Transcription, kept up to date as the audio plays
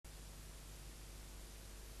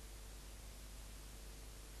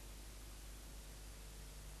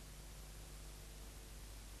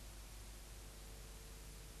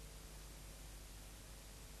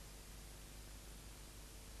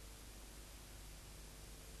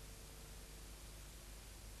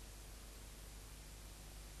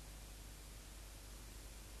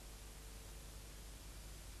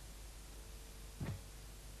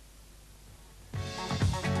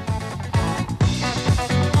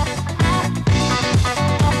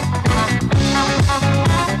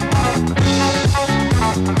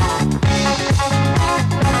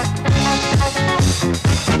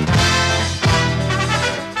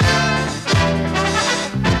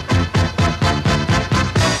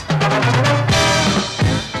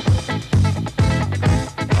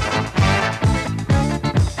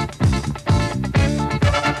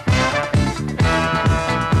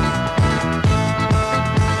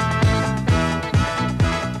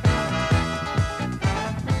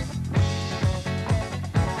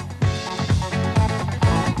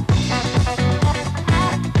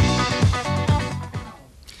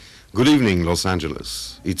Good evening, Los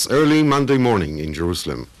Angeles. It's early Monday morning in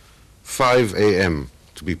Jerusalem, 5 a.m.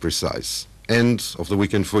 to be precise. End of the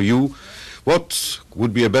weekend for you. What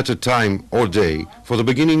would be a better time or day for the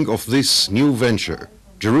beginning of this new venture,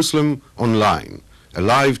 Jerusalem Online, a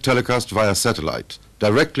live telecast via satellite,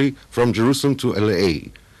 directly from Jerusalem to LA,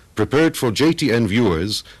 prepared for JTN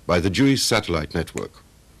viewers by the Jewish Satellite Network.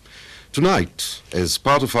 Tonight, as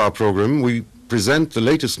part of our program, we present the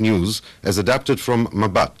latest news as adapted from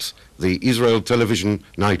Mabat, the Israel television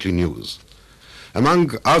nightly news.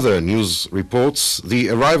 Among other news reports, the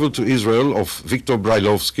arrival to Israel of Viktor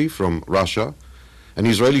Brailovsky from Russia, an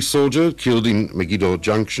Israeli soldier killed in Megiddo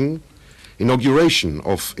Junction, inauguration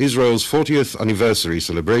of Israel's 40th anniversary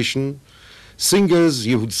celebration, singer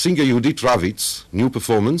Yehudit Ravitz, new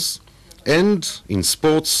performance, and in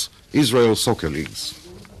sports, Israel soccer leagues.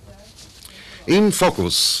 In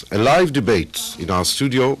focus, a live debate in our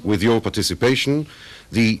studio with your participation,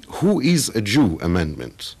 the Who is a Jew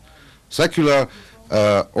amendment. Secular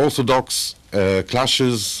Orthodox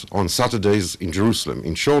clashes on Saturdays in Jerusalem.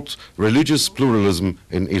 In short, religious pluralism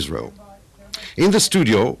in Israel. In the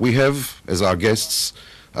studio, we have, as our guests,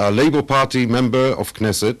 a Labour Party member of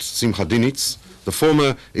Knesset, Simcha Dinitz, the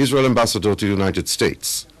former Israel ambassador to the United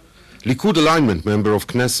States. Likud alignment member of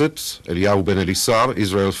Knesset, Eliyahu Ben Elissar,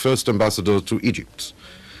 Israel's first ambassador to Egypt.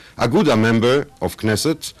 Aguda member of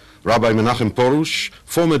Knesset, Rabbi Menachem Porush,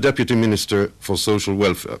 former deputy minister for social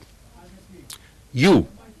welfare. You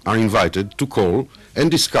are invited to call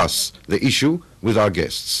and discuss the issue with our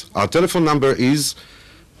guests. Our telephone number is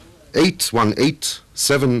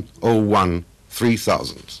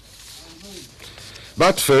 818-701-3000.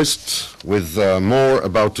 But first, with more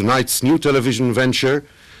about tonight's new television venture,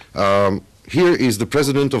 here is the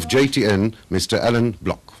president of JTN, Mr. Alan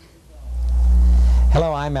Block.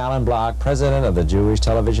 Hello, I'm Alan Block, president of the Jewish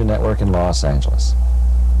Television Network in Los Angeles.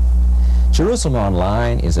 Jerusalem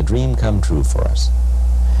Online is a dream come true for us.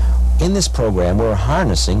 In this program, we're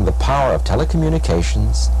harnessing the power of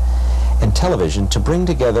telecommunications and television to bring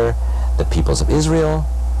together the peoples of Israel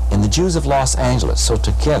and the Jews of Los Angeles, so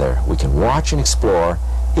together we can watch and explore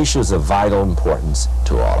issues of vital importance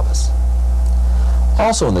to all of us.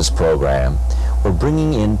 Also in this program, we're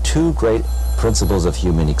bringing in two great principles of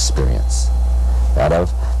human experience. That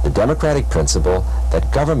of the democratic principle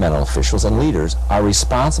that governmental officials and leaders are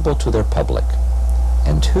responsible to their public,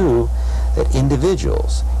 and two, that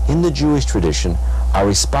individuals in the Jewish tradition are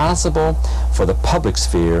responsible for the public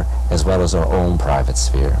sphere as well as our own private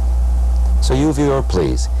sphere. So you viewer,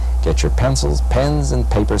 please get your pencils, pens, and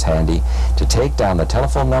papers handy to take down the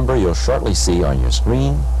telephone number you'll shortly see on your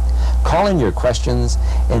screen. Call in your questions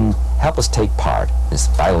and help us take part in this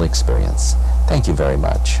vital experience. Thank you very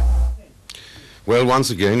much. Well, once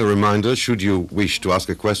again, a reminder, should you wish to ask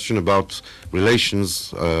a question about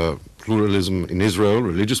relations, pluralism in Israel,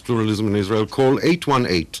 religious pluralism in Israel, call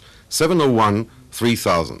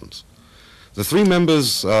 818-701-3000. The three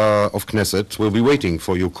members of Knesset will be waiting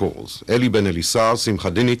for your calls, Eli Ben Elissar, Simcha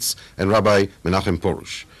Dinitz, and Rabbi Menachem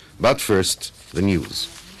Porush. But first, the news.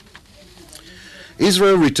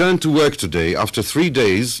 Israel returned to work today after 3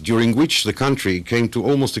 days during which the country came to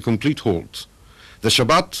almost a complete halt. The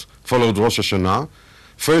Shabbat followed Rosh Hashanah,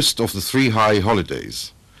 first of the 3 high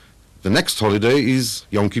holidays. The next holiday is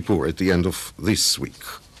Yom Kippur at the end of this week.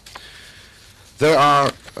 There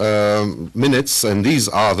are minutes, and these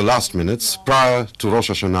are the last minutes, prior to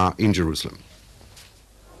Rosh Hashanah in Jerusalem.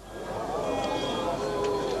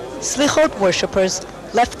 Slichot worshippers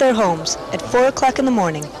left their homes at 4 o'clock in the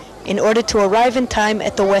morning in order to arrive in time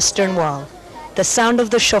at the Western Wall. The sound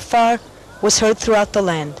of the shofar was heard throughout the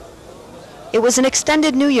land. It was an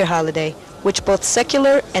extended New Year holiday, which both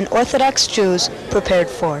secular and Orthodox Jews prepared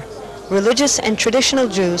for. Religious and traditional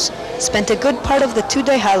Jews spent a good part of the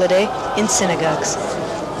 2-day holiday in synagogues.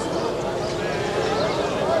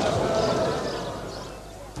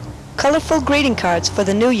 Colorful greeting cards for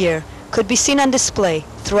the New Year could be seen on display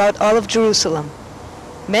throughout all of Jerusalem.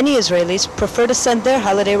 Many Israelis prefer to send their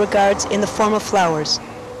holiday regards in the form of flowers.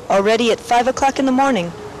 Already at 5 o'clock in the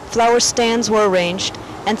morning, flower stands were arranged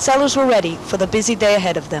and sellers were ready for the busy day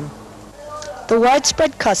ahead of them. The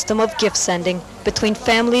widespread custom of gift sending between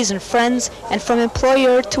families and friends and from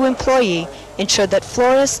employer to employee ensured that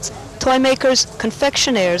florists, toy makers,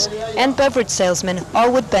 confectionaires, and beverage salesmen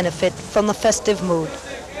all would benefit from the festive mood.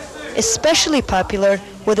 Especially popular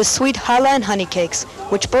were the sweet challah and honey cakes,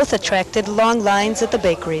 which both attracted long lines at the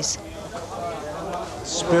bakeries.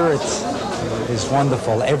 Spirits is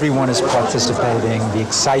wonderful. Everyone is participating. The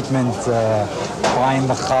excitement, buying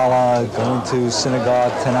the challah, going to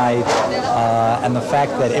synagogue tonight, and the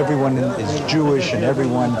fact that everyone is Jewish and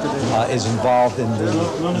everyone is involved in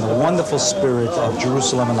the wonderful spirit of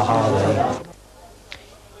Jerusalem and the holiday.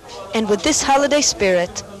 And with this holiday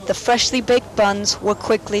spirit, the freshly baked buns were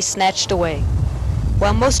quickly snatched away.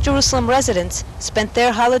 While most Jerusalem residents spent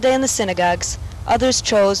their holiday in the synagogues, others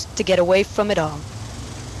chose to get away from it all.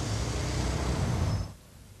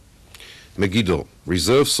 Megiddo.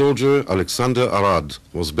 Reserve soldier Alexander Arad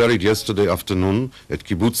was buried yesterday afternoon at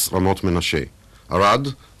Kibbutz Ramot Menachem.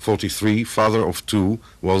 Arad, 43, father of two,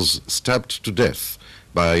 was stabbed to death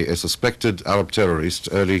by a suspected Arab terrorist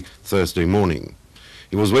early Thursday morning.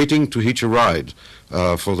 He was waiting to hitch a ride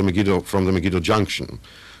from the Megiddo junction.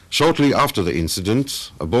 Shortly after the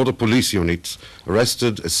incident, a border police unit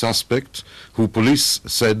arrested a suspect who police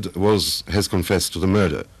said has confessed to the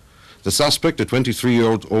murder. The suspect, a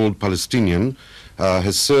 23-year-old Palestinian,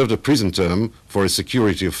 has served a prison term for a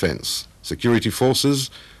security offense. Security forces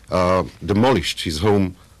demolished his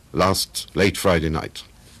home late Friday night.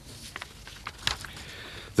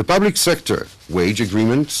 The public sector wage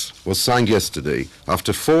agreement was signed yesterday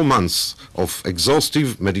after 4 months of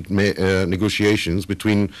exhaustive negotiations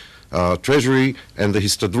between Treasury and the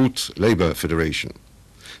Histadrut Labor Federation.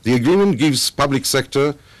 The agreement gives public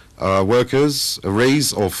sector workers a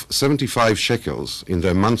raise of 75 shekels in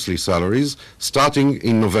their monthly salaries starting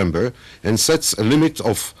in November and sets a limit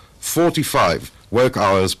of 45 work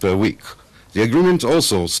hours per week. The agreement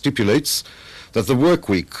also stipulates that the work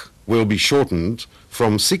week will be shortened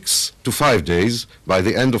from 6 to 5 days by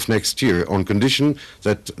the end of next year on condition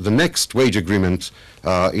that the next wage agreement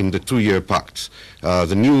in the 2-year pact,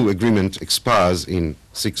 the new agreement expires in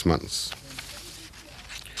 6 months.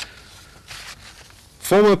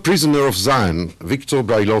 Former prisoner of Zion, Viktor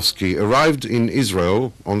Brailovsky, arrived in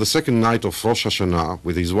Israel on the second night of Rosh Hashanah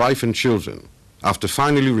with his wife and children after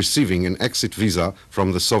finally receiving an exit visa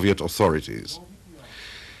from the Soviet authorities.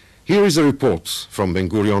 Here is a report from Ben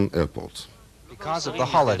Gurion Airport. Because of the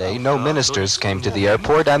holiday, no ministers came to the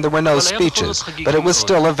airport and there were no speeches, but it was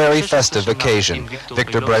still a very festive occasion.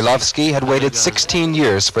 Viktor Brailovsky had waited 16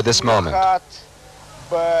 years for this moment.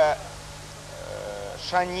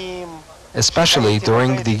 Especially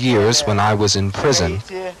during the years when I was in prison,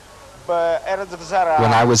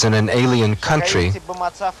 when I was in an alien country,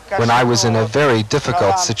 when I was in a very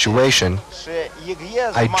difficult situation,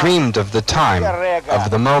 I dreamed of the time, of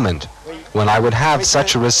the moment, when I would have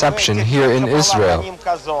such a reception here in Israel.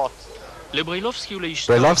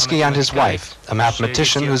 Brailovsky and his wife, a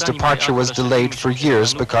mathematician whose departure was delayed for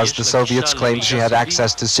years because the Soviets claimed she had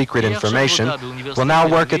access to secret information, will now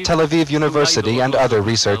work at Tel Aviv University and other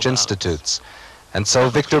research institutes. And so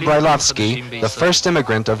Viktor Brailovsky, the first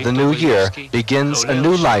immigrant of the new year, begins a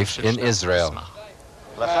new life in Israel.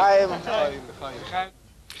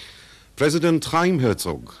 President Chaim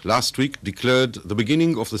Herzog last week declared the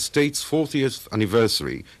beginning of the state's 40th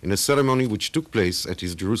anniversary in a ceremony which took place at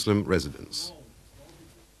his Jerusalem residence.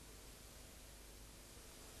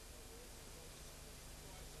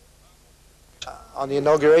 On the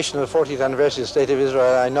inauguration of the 40th anniversary of the State of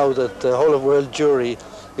Israel, I know that the whole of world Jewry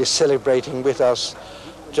is celebrating with us,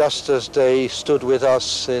 just as they stood with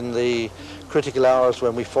us in the critical hours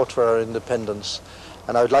when we fought for our independence.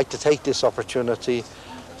 And I would like to take this opportunity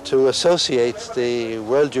to associate the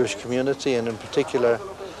world Jewish community, and in particular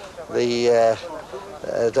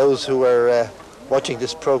those who are watching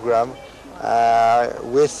this program,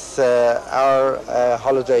 with our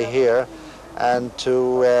holiday here, and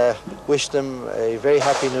to wish them a very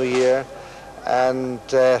happy new year and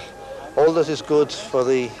all that is good for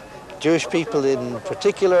the Jewish people in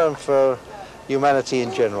particular and for humanity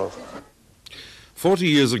in general. 40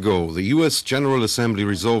 years ago, the UN General Assembly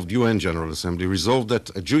resolved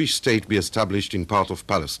that a Jewish state be established in part of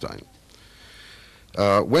Palestine.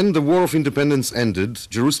 When the War of Independence ended,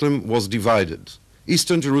 Jerusalem was divided.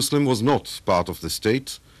 Eastern Jerusalem was not part of the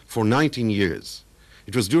state for 19 years.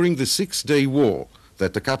 It was during the Six-Day War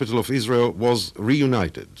that the capital of Israel was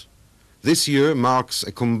reunited. This year marks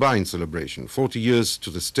a combined celebration, 40 years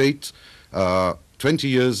to the state, 20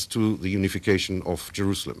 years to the unification of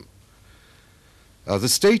Jerusalem. The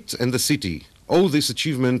state and the city owe this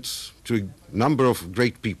achievement to a number of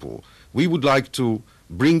great people. We would like to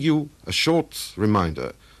bring you a short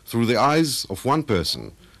reminder through the eyes of one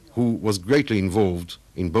person who was greatly involved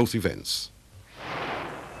in both events.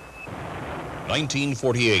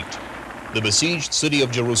 1948, the besieged city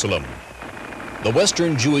of Jerusalem. The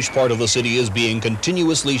western Jewish part of the city is being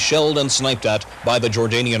continuously shelled and sniped at by the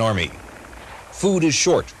Jordanian army. Food is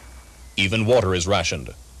short, even water is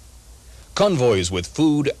rationed. convoys with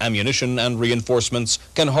food, ammunition, and reinforcements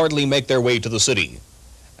can hardly make their way to the city.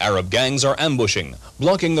 Arab gangs are ambushing,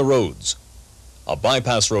 blocking the roads. A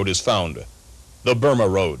bypass road is found, the Burma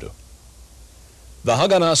Road. The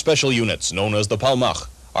Haganah special units, known as the Palmach,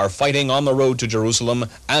 are fighting on the road to Jerusalem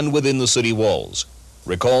and within the city walls,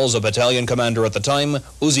 recalls a battalion commander at the time,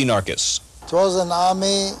 Uzi Narkis. It was an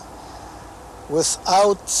army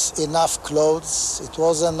without enough clothes. It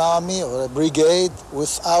was an army or a brigade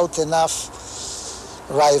without enough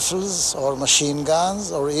rifles or machine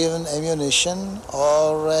guns or even ammunition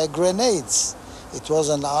or grenades. It was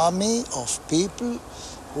an army of people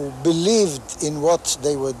who believed in what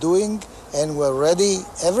they were doing and were ready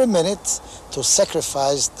every minute to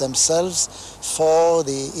sacrifice themselves for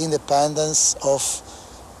the independence of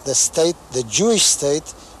the state, the Jewish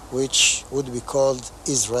state, which would be called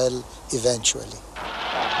Israel eventually.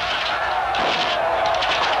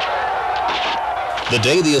 The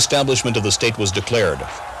day the establishment of the state was declared,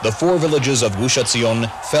 the 4 villages of Gush Etzion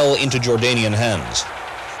fell into Jordanian hands.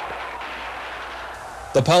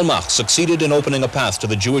 The Palmach succeeded in opening a path to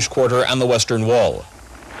the Jewish quarter and the Western Wall.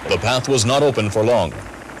 The path was not open for long.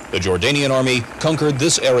 The Jordanian army conquered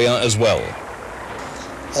this area as well.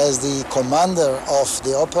 As the commander of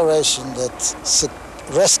the operation that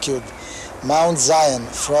rescued Mount Zion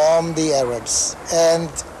from the Arabs and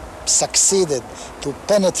succeeded to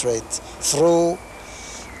penetrate through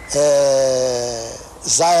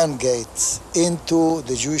Zion Gate into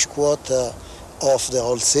the Jewish quarter of the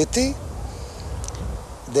whole city,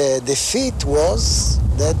 the defeat was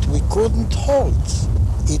that we couldn't hold.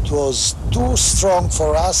 It was too strong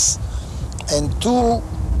for us and too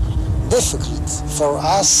difficult for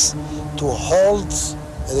us to hold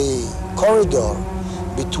the corridor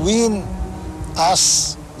between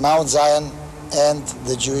us, Mount Zion, and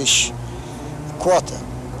the Jewish quarter.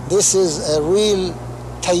 This is a real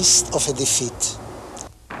taste of a defeat.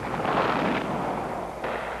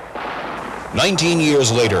 19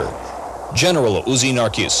 years later, General Uzi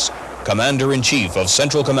Narkis, Commander-in-Chief of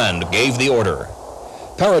Central Command, gave the order.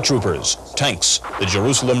 Paratroopers, tanks, the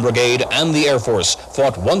Jerusalem Brigade, and the Air Force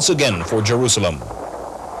fought once again for Jerusalem.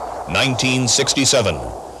 1967,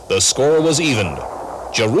 the score was evened.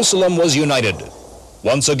 Jerusalem was united.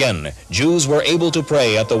 Once again, Jews were able to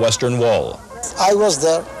pray at the Western Wall. I was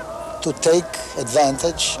there to take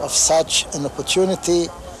advantage of such an opportunity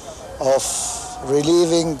of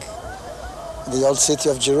relieving the old city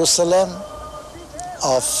of Jerusalem,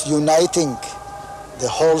 of uniting the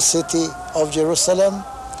whole city of Jerusalem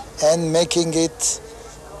and making it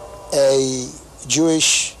a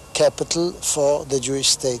Jewish capital for the Jewish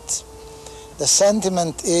state. The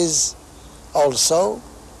sentiment is also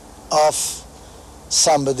of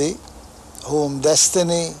somebody whom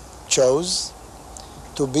destiny chose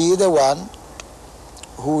to be the one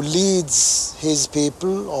who leads his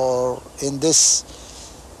people, or in this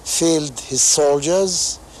field his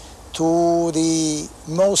soldiers, to the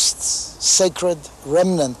most sacred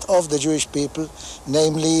remnant of the Jewish people,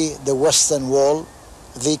 namely the Western Wall,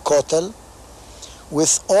 the Kotel,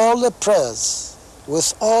 with all the prayers,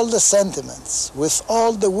 with all the sentiments, with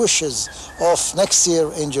all the wishes of next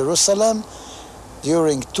year in Jerusalem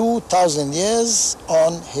during 2,000 years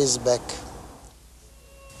on his back.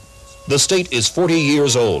 The state is 40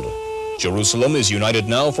 years old. Jerusalem is united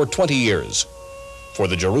now for 20 years. For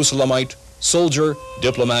the Jerusalemite, soldier,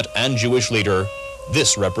 diplomat, and Jewish leader,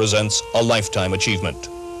 this represents a lifetime achievement.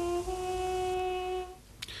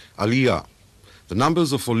 Aliyah. The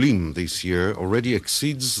numbers of Olim this year already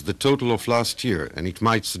exceeds the total of last year, and it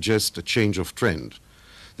might suggest a change of trend.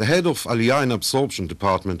 The head of Aliyah and Absorption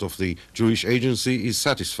Department of the Jewish Agency is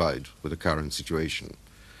satisfied with the current situation.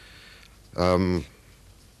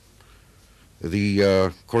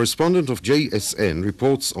 The correspondent of JTN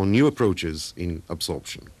reports on new approaches in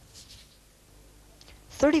absorption.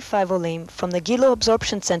 35 Olim from the Gilo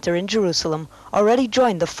Absorption Center in Jerusalem already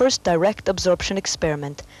joined the first direct absorption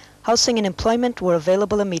experiment. Housing and employment were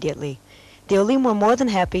available immediately. The Olim were more than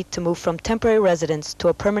happy to move from temporary residence to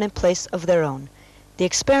a permanent place of their own. The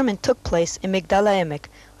experiment took place in Migdal HaEmek,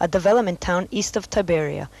 a development town east of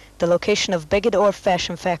Tiberia, the location of Beged Or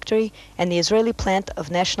fashion factory and the Israeli plant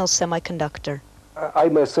of National Semiconductor. I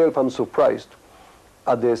myself am surprised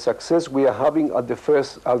at the success we are having at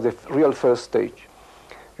the real first stage.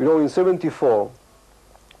 You know, in '74,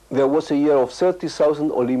 there was a year of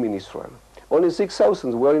 30,000 Olim in Israel. Only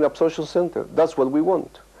 6,000 were in absorption center. That's what we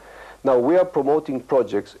want. Now we are promoting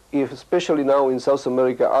projects, especially now in South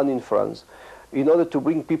America and in France, in order to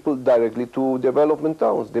bring people directly to development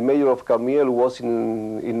towns. The mayor of Carmiel was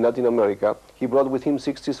in Latin America. He brought with him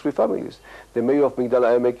 63 families. The mayor of Migdal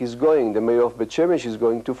HaEmek is going. The mayor of Bet Shemesh is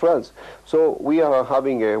going to France. So we are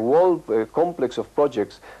having a whole complex of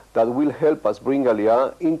projects that will help us bring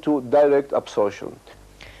Aliyah into direct absorption.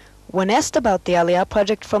 When asked about the Aliyah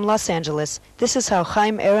project from Los Angeles, this is how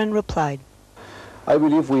Chaim Aaron replied. I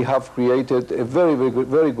believe we have created a very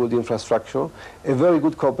good infrastructure, a very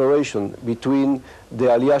good cooperation between the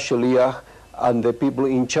Aliyah Shaliach and the people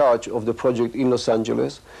in charge of the project in Los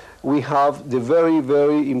Angeles. We have the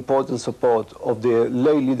very important support of the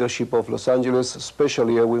lay leadership of Los Angeles,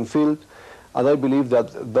 especially Erwin Field, and I believe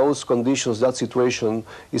that those conditions, that situation,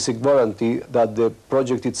 is a guarantee that the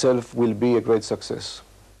project itself will be a great success.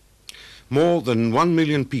 More than 1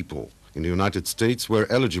 million people in the United States were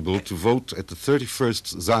eligible to vote at the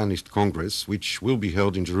 31st Zionist Congress, which will be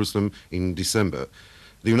held in Jerusalem in December.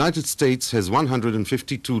 The United States has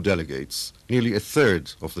 152 delegates, nearly a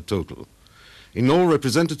third of the total. In all,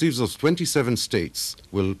 representatives of 27 states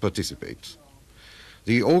will participate.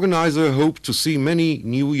 The organizer hoped to see many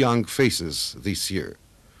new young faces this year.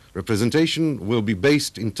 Representation will be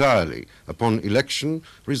based entirely upon election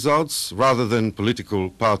results rather than political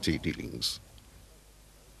party dealings.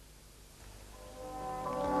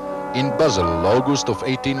 In Basel, August of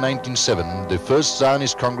 1897, the first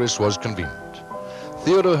Zionist Congress was convened.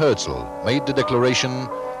 Theodor Herzl made the declaration,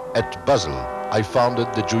 "At Basel, I founded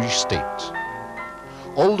the Jewish state."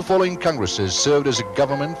 All the following congresses served as a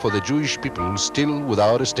government for the Jewish people still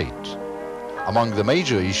without a state. Among the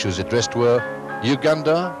major issues addressed were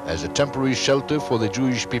Uganda as a temporary shelter for the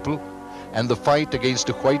Jewish people and the fight against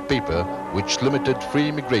the white paper which limited free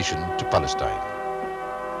immigration to Palestine.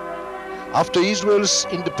 After Israel's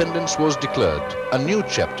independence was declared, a new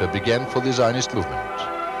chapter began for the Zionist movement.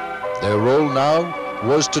 Their role now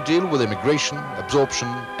was to deal with immigration, absorption,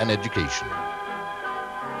 and education.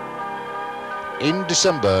 In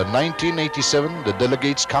December 1987, the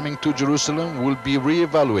delegates coming to Jerusalem will be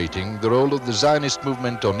re-evaluating the role of the Zionist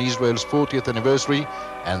movement on Israel's 40th anniversary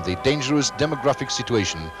and the dangerous demographic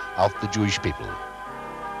situation of the Jewish people.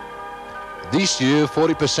 This year,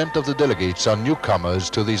 40% of the delegates are newcomers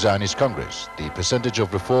to the Zionist Congress. The percentage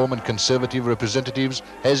of Reform and Conservative representatives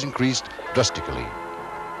has increased drastically.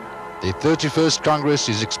 The 31st Congress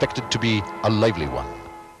is expected to be a lively one.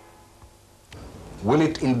 Will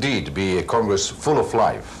it indeed be a Congress full of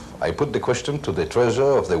life? I put the question to the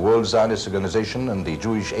treasurer of the World Zionist Organization and the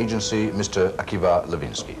Jewish Agency, Mr. Akiva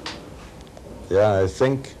Levinsky. Yeah, I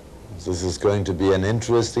think this is going to be an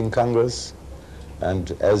interesting Congress.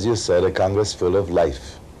 And as you said, a Congress full of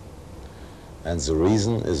life. And the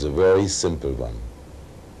reason is a very simple one.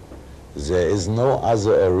 There is no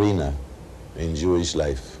other arena in Jewish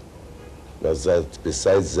life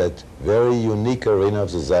besides that very unique arena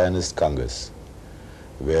of the Zionist Congress,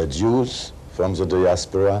 where Jews from the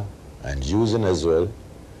diaspora and Jews in Israel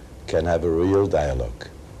can have a real dialogue.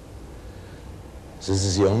 This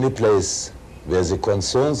is the only place where the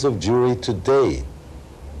concerns of Jewry today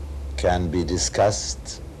can be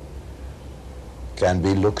discussed, can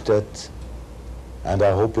be looked at, and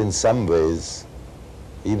I hope in some ways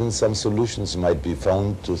even some solutions might be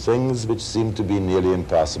found to things which seem to be nearly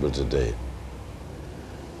impossible today.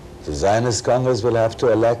 The Zionist Congress will have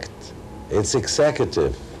to elect its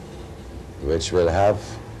executive, which will have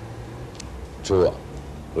to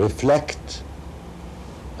reflect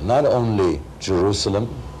not only Jerusalem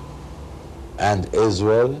and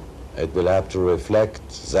Israel, it will have to reflect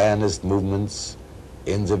Zionist movements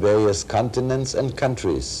in the various continents and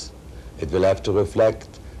countries. It will have to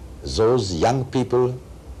reflect those young people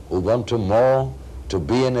who want to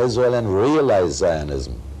be in Israel and realize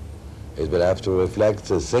Zionism. It will have to reflect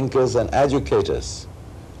the thinkers and educators,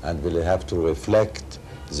 and will have to reflect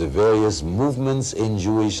the various movements in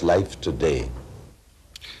Jewish life today.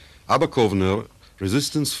 Abba Kovner,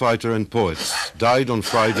 resistance fighter and poet, died on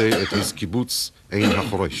Friday at his kibbutz Ein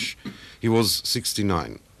HaChoresh. He was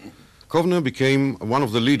 69. Kovner became one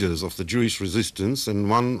of the leaders of the Jewish resistance and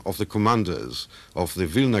one of the commanders of the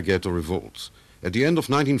Vilna Ghetto revolt. At the end of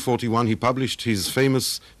 1941, he published his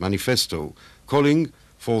famous manifesto calling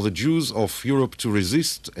for the Jews of Europe to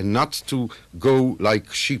resist and not to go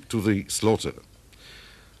like sheep to the slaughter.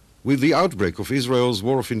 With the outbreak of Israel's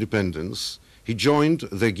War of Independence, he joined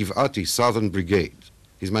the Giv'ati Southern Brigade.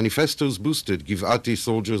 His manifestos boosted Giv'ati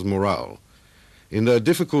soldiers' morale. In the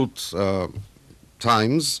difficult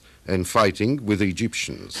times and fighting with the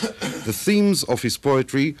Egyptians, the themes of his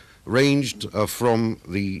poetry ranged from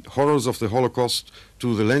the horrors of the Holocaust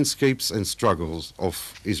to the landscapes and struggles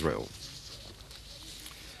of Israel.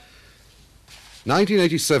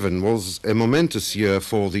 1987 was a momentous year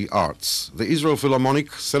for the arts. The Israel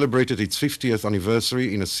Philharmonic celebrated its 50th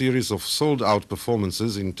anniversary in a series of sold-out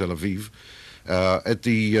performances in Tel Aviv. At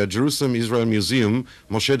the Jerusalem Israel Museum,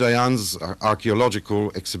 Moshe Dayan's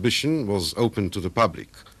archaeological exhibition was open to the public.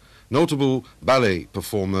 Notable ballet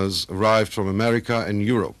performers arrived from America and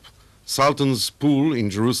Europe. Sultan's Pool in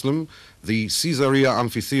Jerusalem, the Caesarea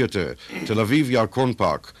Amphitheater, Tel Aviv Yarkon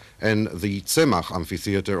Park, and the Tzemach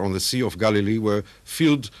Amphitheater on the Sea of Galilee were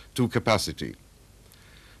filled to capacity.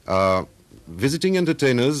 Visiting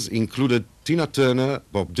entertainers included Tina Turner,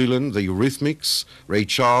 Bob Dylan, the Eurythmics, Ray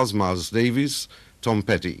Charles, Miles Davis, Tom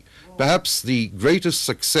Petty. Perhaps the greatest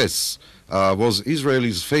success was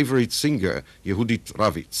Israel's favorite singer, Yehudit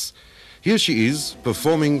Ravitz. Here she is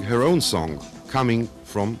performing her own song, Coming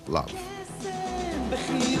from Love.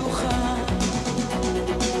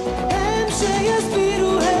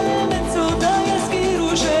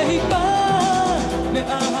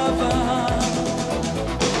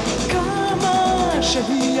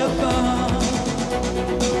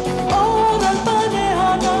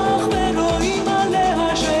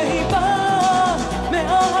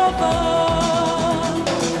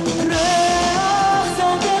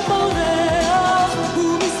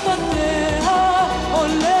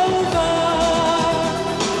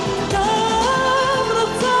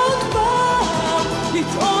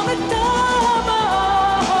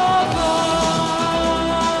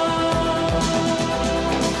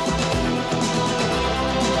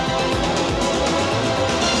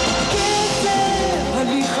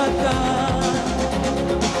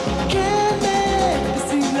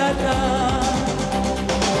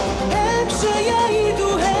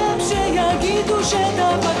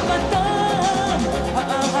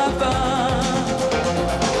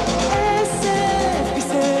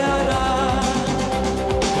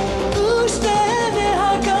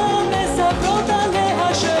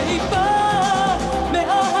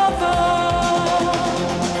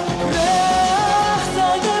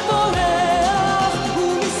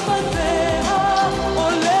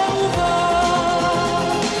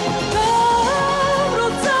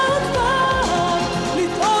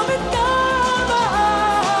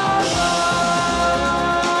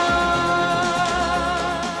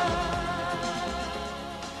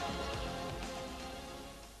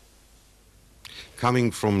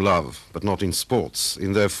 Coming from Love, but not in sports.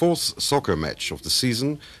 In their fourth soccer match of the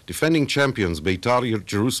season, defending champions Beitar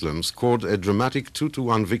Jerusalem scored a dramatic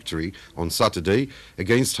 2-1 victory on Saturday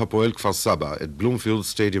against Hapoel Kfar Saba at Bloomfield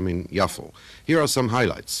Stadium in Yafo. Here are some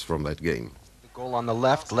highlights from that game. The goal on the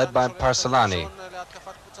left, led by Parsalani.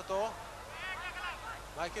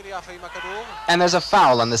 And there's a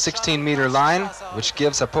foul on the 16-meter line, which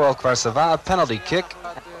gives Hapoel Kfar Saba a penalty kick.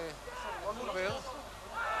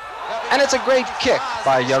 And it's a great kick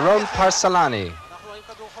by Yaron Parsalani.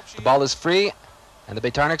 The ball is free, and the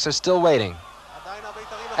Beitarniks are still waiting.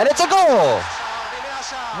 And it's a goal!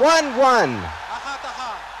 1-1.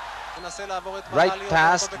 Right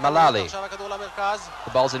past Malali.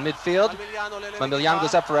 The ball's in midfield. Mamilyan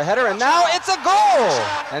goes up for a header, and now it's a goal!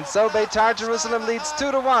 And so Beitar Jerusalem leads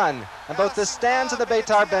 2-1. And both the stands and the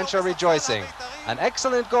Beitar bench are rejoicing. An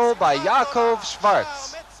excellent goal by Yaakov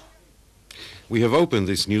Schwartz. We have opened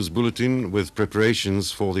this news bulletin with preparations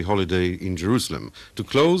for the holiday in Jerusalem. To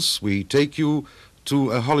close, we take you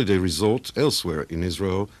to a holiday resort elsewhere in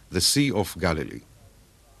Israel, the Sea of Galilee.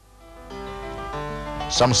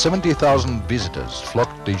 Some 70,000 visitors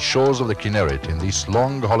flocked the shores of the Kinneret in this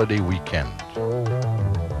long holiday weekend.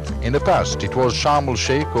 In the past, it was Sharm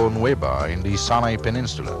el-Sheikh or Nuweiba in the Sinai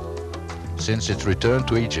Peninsula. Since its return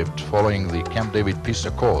to Egypt following the Camp David Peace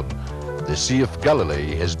Accord, the Sea of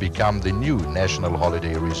Galilee has become the new national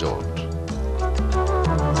holiday resort.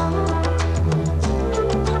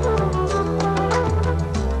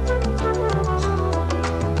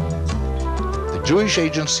 The Jewish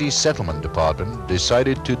Agency Settlement Department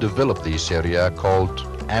decided to develop this area called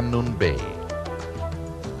Amnon Bay.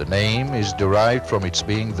 The name is derived from its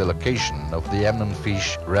being the location of the Amnon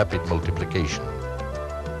fish rapid multiplication.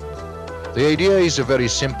 The idea is a very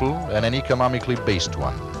simple and an economically based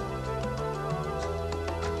one.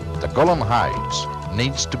 The Golan Heights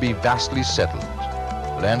needs to be vastly settled.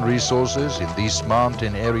 Land resources in this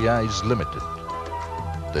mountain area is limited.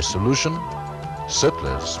 The solution?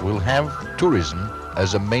 Settlers will have tourism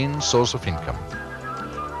as a main source of income.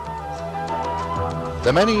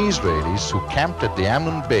 The many Israelis who camped at the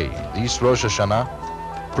Amnon Bay this Rosh Hashanah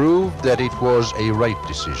proved that it was a right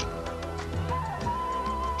decision.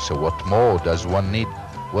 So what more does one need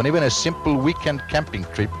when even a simple weekend camping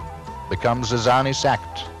trip becomes a Zionist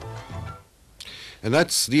act? And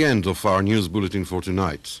that's the end of our news bulletin for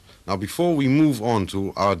tonight. Now, before we move on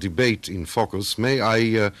to our debate in focus, may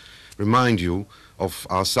I remind you of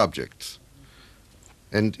our subject,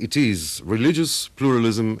 and it is religious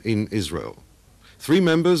pluralism in Israel. 3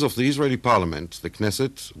 members of the Israeli parliament, the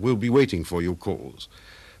Knesset, will be waiting for your calls.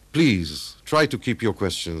 Please try to keep your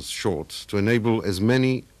questions short to enable as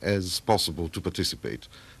many as possible to participate.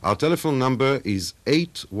 Our telephone number is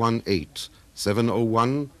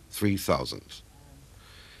 818-701-3000.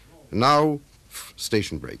 Now,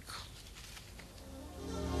 station break.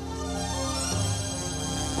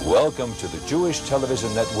 Welcome to the Jewish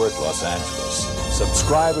Television Network, Los Angeles.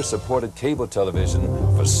 Subscriber-supported cable television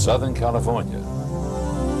for Southern California.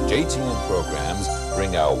 JTN programs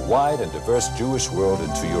bring our wide and diverse Jewish world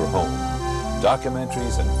into your home.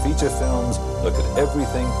 Documentaries and feature films look at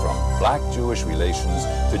everything from black Jewish relations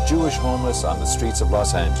to Jewish homeless on the streets of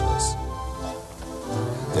Los Angeles.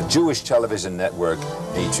 The Jewish Television Network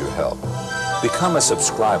needs your help. Become a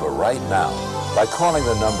subscriber right now by calling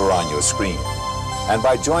the number on your screen. And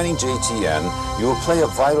by joining JTN, you will play a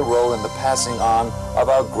vital role in the passing on of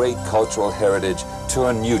our great cultural heritage to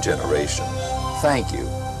a new generation. Thank you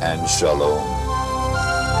and shalom.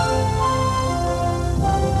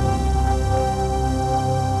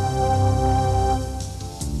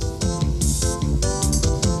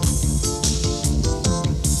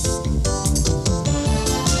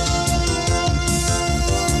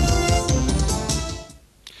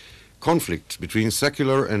 Conflict between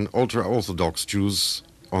secular and ultra-Orthodox Jews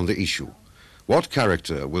on the issue. What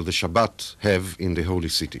character will the Shabbat have in the Holy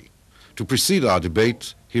City? To precede our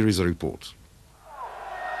debate, here is a report.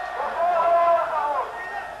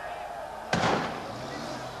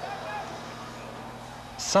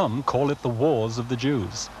 Some call it the Wars of the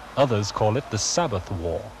Jews. Others call it the Sabbath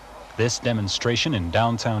War. This demonstration in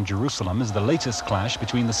downtown Jerusalem is the latest clash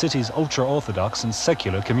between the city's ultra-Orthodox and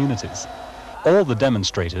secular communities. All the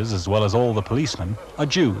demonstrators, as well as all the policemen, are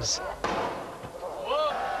Jews.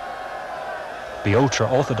 The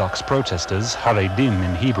ultra-Orthodox protesters, Haredim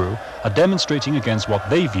in Hebrew, are demonstrating against what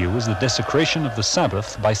they view as the desecration of the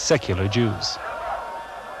Sabbath by secular Jews.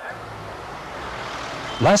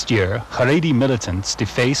 Last year, Haredi militants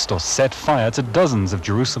defaced or set fire to dozens of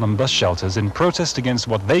Jerusalem bus shelters in protest against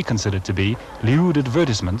what they considered to be lewd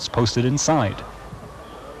advertisements posted inside.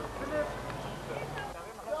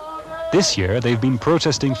 This year, they've been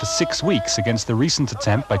protesting for 6 weeks against the recent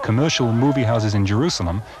attempt by commercial movie houses in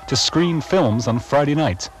Jerusalem to screen films on Friday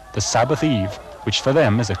night, the Sabbath Eve, which for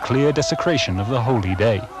them is a clear desecration of the holy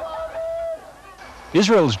day.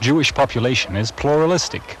 Israel's Jewish population is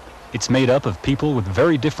pluralistic. It's made up of people with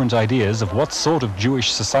very different ideas of what sort of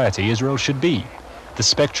Jewish society Israel should be. The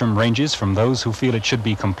spectrum ranges from those who feel it should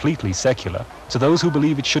be completely secular to those who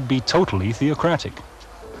believe it should be totally theocratic.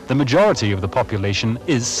 The majority of the population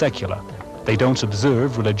is secular. They don't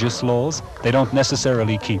observe religious laws, they don't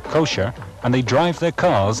necessarily keep kosher, and they drive their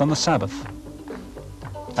cars on the Sabbath.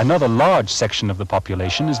 Another large section of the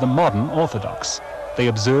population is the modern Orthodox. They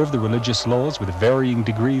observe the religious laws with varying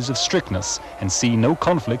degrees of strictness and see no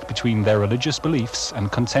conflict between their religious beliefs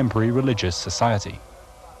and contemporary religious society.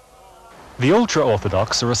 The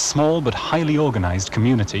ultra-Orthodox are a small but highly organized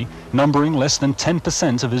community, numbering less than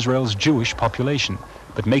 10% of Israel's Jewish population,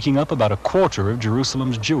 but making up about a quarter of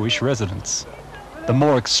Jerusalem's Jewish residents. The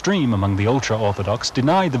more extreme among the ultra-Orthodox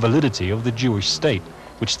deny the validity of the Jewish state,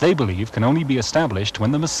 which they believe can only be established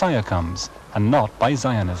when the Messiah comes, and not by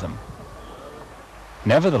Zionism.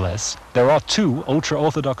 Nevertheless, there are 2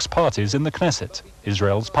 ultra-Orthodox parties in the Knesset,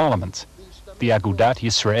 Israel's parliament. The Agudat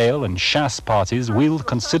Yisrael and Shas parties wield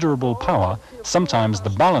considerable power, sometimes the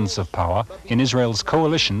balance of power, in Israel's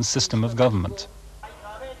coalition system of government.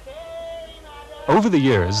 Over the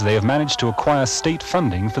years, they have managed to acquire state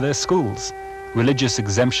funding for their schools, religious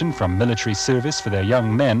exemption from military service for their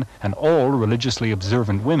young men and all religiously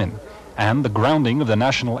observant women, and the grounding of the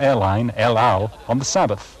national airline El Al on the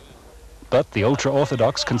Sabbath. But the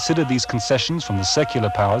ultra-Orthodox consider these concessions from the secular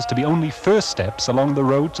powers to be only first steps along the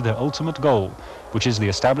road to their ultimate goal, which is the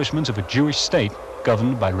establishment of a Jewish state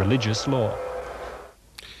governed by religious law.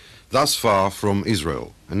 Thus far from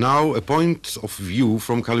Israel. And now a point of view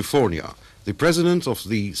from California. The president of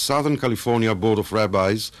the Southern California Board of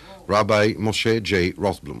Rabbis, Rabbi Moshe J.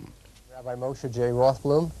 Rothblum. Rabbi Moshe J.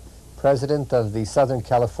 Rothblum, president of the Southern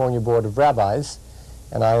California Board of Rabbis,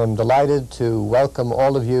 and I am delighted to welcome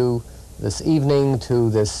all of you this evening to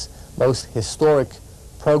this most historic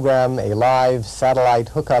program, a live satellite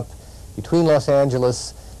hookup between Los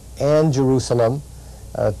Angeles and Jerusalem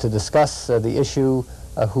to discuss the issue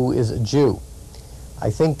who is a Jew. I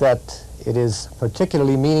think that it is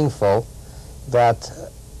particularly meaningful that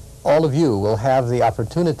all of you will have the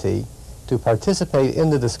opportunity to participate in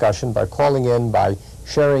the discussion by calling in, by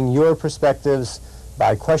sharing your perspectives,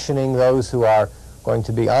 by questioning those who are going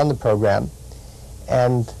to be on the program.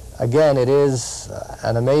 And again, it is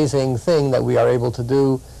an amazing thing that we are able to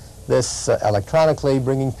do this electronically,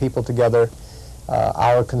 bringing people together.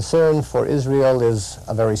 Our concern for Israel is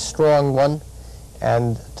a very strong one,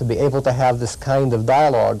 and to be able to have this kind of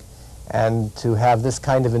dialogue and to have this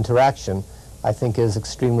kind of interaction, I think is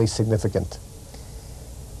extremely significant.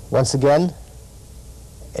 Once again,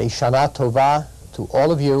 a Shana Tova to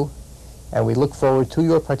all of you, and we look forward to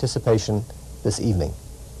your participation this evening.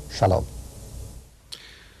 Shalom.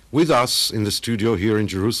 With us in the studio here in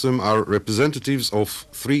Jerusalem are representatives of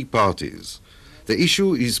three parties. The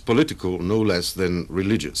issue is political no less than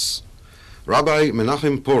religious. Rabbi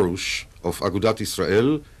Menachem Porush of Agudat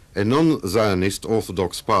Israel, a non-Zionist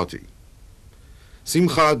Orthodox party.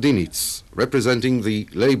 Simcha Dinitz, representing the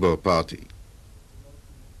Labour Party.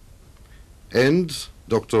 And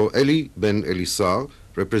Dr. Eli Ben Elissar,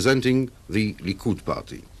 representing the Likud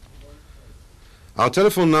Party. Our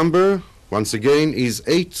telephone number, once again, is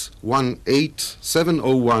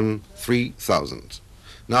 818-701-3000.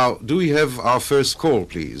 Now, do we have our first call,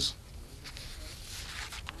 please?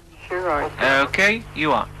 Sure. Okay,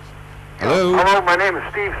 you are. Hello? Hello, my name is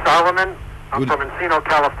Steve Solomon. I'm from Encino,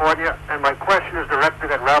 California, and my question is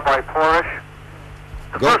directed at Rabbi Porush.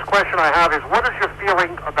 The first question I have is, what is your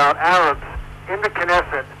feeling about Arabs in the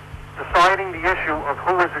Knesset deciding the issue of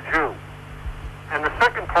who is a Jew? And the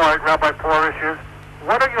second part, Rabbi Porush, is,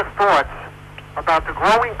 what are your thoughts about the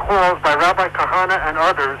growing calls by Rabbi Kahana and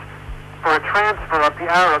others for a transfer of the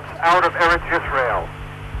Arabs out of Eretz Israel?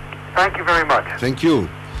 Thank you very much. Thank you.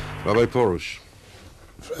 Rabbi Porush.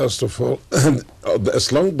 First of all,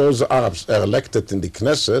 as long as those Arabs are elected in the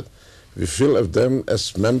Knesset, we feel of them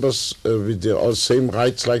as members with the all same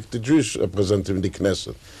rights like the Jewish representative in the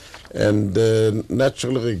Knesset. And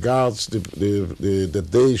naturally regards that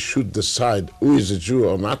they should decide who is a Jew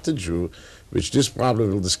or not a Jew, which this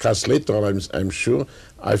problem we'll discuss later on, I'm sure.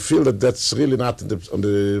 I feel that that's really not on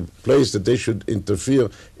the place that they should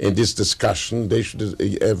interfere in this discussion. They should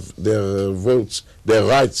have their votes, their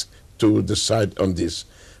rights to decide on this.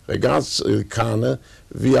 Regards Kahane,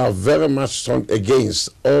 we are very much strong against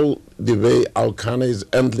all the way our Kahane is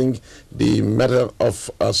handling the matter of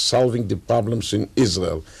solving the problems in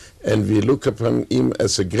Israel. And we look upon him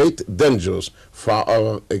as a great danger for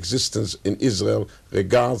our existence in Israel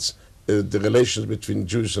regards the relations between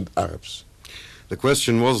Jews and Arabs. The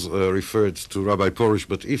question was referred to Rabbi Porush,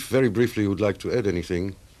 but if very briefly you would like to add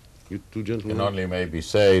anything, you two gentlemen. I can only maybe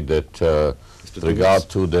say that with regard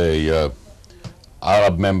to the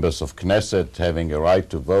Arab members of Knesset having a right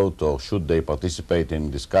to vote, or should they participate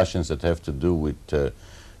in discussions that have to do with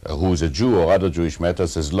who is a Jew or other Jewish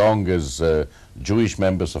matters, as long as Jewish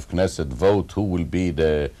members of Knesset vote who will be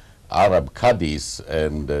the Arab Qadis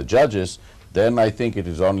and judges, then I think it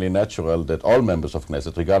is only natural that all members of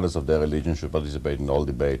Knesset, regardless of their religion, should participate in all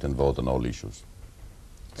debate and vote on all issues.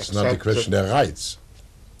 It's not a question of their rights.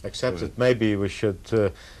 Except that maybe we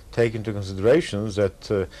should take into consideration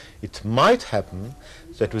that it might happen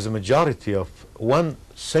that with a majority of one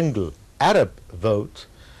single Arab vote,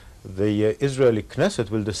 the Israeli Knesset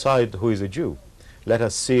will decide who is a Jew. Let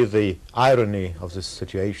us see the irony of this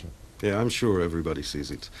situation. Yeah, I'm sure everybody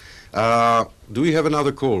sees it. Do we have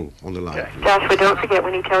another call on the line? Joshua, don't forget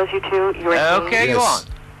when he tells you to, you're okay, yes. go on.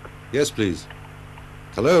 Yes, please.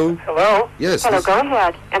 Hello? Hello? Yes. Hello, go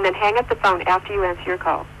ahead, and then hang up the phone after you answer your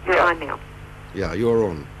call. You're on now. Yeah, you're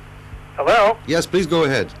on. Hello? Yes, please go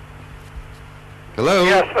ahead. Hello?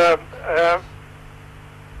 Yes,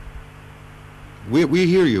 we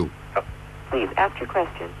hear you. Please, ask your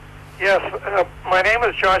question. yes, my name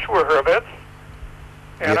is Joshua Hurwitz,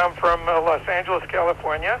 and I'm from Los Angeles,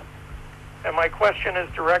 California. And my question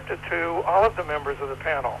is directed to all of the members of the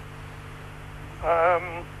panel.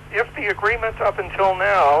 If the agreement up until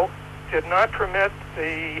now did not permit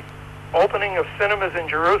the opening of cinemas in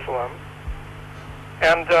Jerusalem,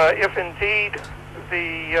 and if indeed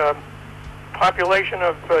the population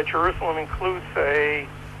of Jerusalem includes a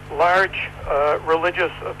large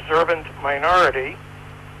religious observant minority,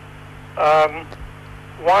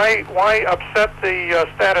 why upset the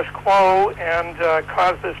status quo and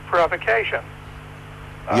cause this provocation?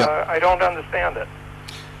 I don't understand it.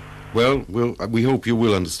 Well, we hope you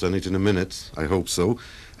will understand it in a minute. I hope so.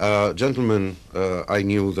 Gentlemen, I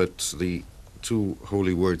knew that the two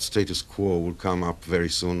holy words, status quo, will come up very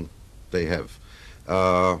soon. They have.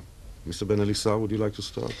 Mr. Ben Elissar, would you like to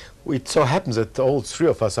start? It so happens that all three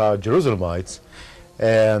of us are Jerusalemites,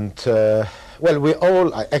 and well, we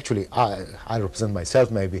all, I represent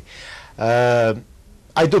myself maybe,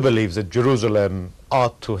 I do believe that Jerusalem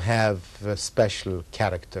ought to have a special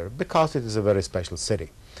character because it is a very special city.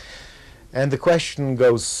 And the question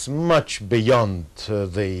goes much beyond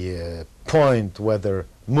the point whether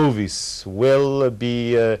movies will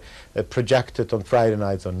be projected on Friday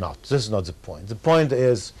nights or not. This is not the point. The point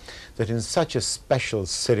is that in such a special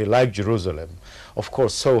city like Jerusalem, of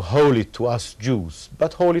course so holy to us Jews,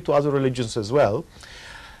 but holy to other religions as well,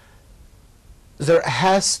 there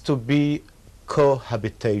has to be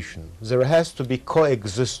cohabitation. There has to be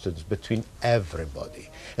coexistence between everybody.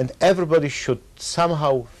 And everybody should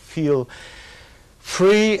somehow feel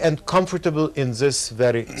free and comfortable in this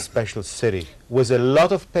very special city with a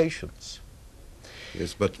lot of patience.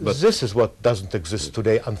 Yes, but this is what doesn't exist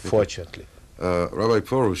today, unfortunately. Rabbi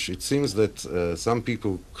Porush, it seems that some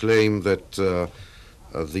people claim that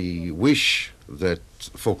the wish that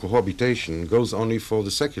for cohabitation goes only for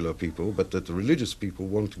the secular people, but that the religious people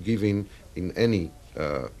want to give in any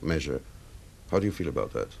measure. How do you feel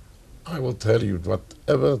about that? I will tell you,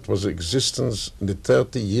 whatever it was existence in the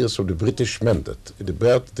 30 years of the British Mandate, in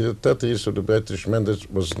the 30 years of the British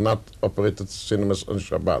Mandate was not operated cinemas on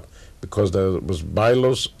Shabbat, because there was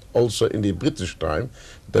bylaws also in the British time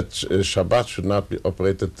that Shabbat should not be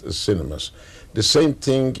operated as cinemas. The same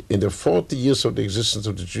thing in the 40 years of the existence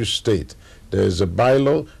of the Jewish state. There is a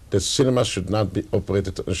bylaw that cinemas should not be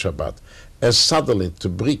operated on Shabbat. And suddenly to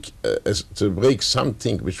break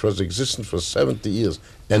something which was existent for 70 years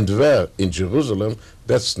and where in Jerusalem,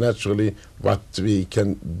 that's naturally what we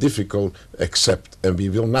can difficult accept, and we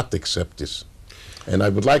will not accept this. And I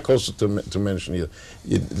would like also to mention here,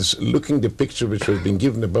 looking the picture which has been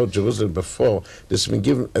given about Jerusalem before, there's been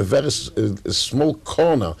given a very small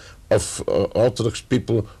corner of Orthodox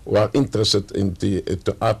people who are interested in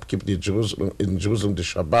to upkeep the Jerusalem the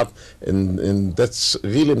Shabbat, and that's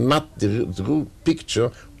really not the real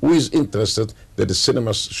picture. Who is interested that the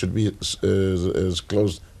cinemas should be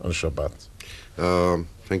closed on Shabbat?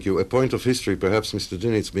 Thank you. A point of history, perhaps, Mr.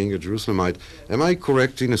 Dinitz, being a Jerusalemite. Am I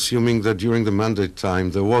correct in assuming that during the Mandate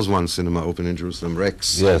time there was one cinema open in Jerusalem,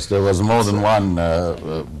 Rex? Yes, there was more than one,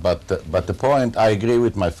 but the point, I agree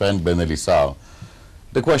with my friend Ben Elissar.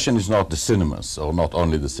 The question is not the cinemas, or not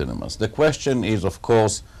only the cinemas. The question is, of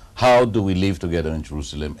course, how do we live together in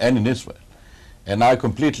Jerusalem and in Israel? And I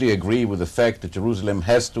completely agree with the fact that Jerusalem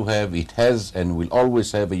has to have, it has and will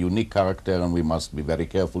always have a unique character, and we must be very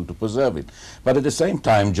careful to preserve it. But at the same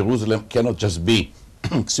time, Jerusalem cannot just be,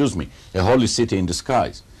 excuse me, a holy city in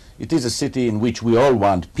disguise. It is a city in which we all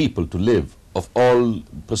want people to live, of all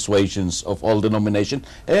persuasions, of all denominations,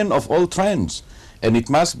 and of all trends. And it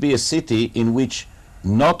must be a city in which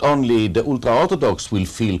not only the ultra-Orthodox will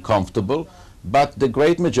feel comfortable, but the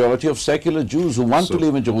great majority of secular Jews who want to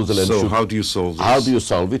live in Jerusalem. So how do you solve this? How do you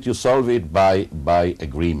solve it? You solve it by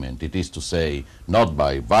agreement. It is to say, not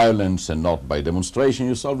by violence and not by demonstration.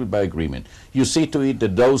 You solve it by agreement. You see to it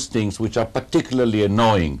that those things which are particularly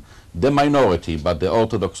annoying the minority, but the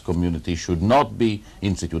Orthodox community, should not be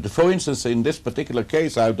instituted. For instance, in this particular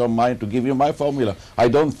case, I don't mind to give you my formula. I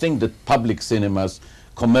don't think that public cinemas,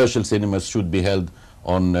 commercial cinemas, should be held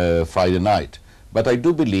on Friday night. But I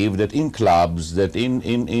do believe that in clubs, that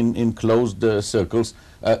in closed circles,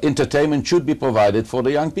 entertainment should be provided for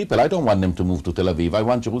the young people. I don't want them to move to Tel Aviv. I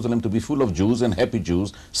want Jerusalem to be full of Jews and happy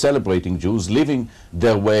Jews, celebrating Jews, living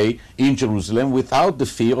their way in Jerusalem without the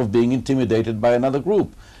fear of being intimidated by another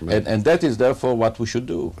group. Right. And that is therefore what we should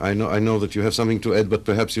do. I know that you have something to add, but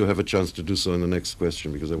perhaps you have a chance to do so in the next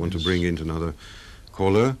question, because I want to bring in another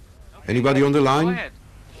caller. Anybody on the line? Go ahead.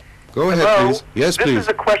 Go ahead, Hello? please. Yes, please. This is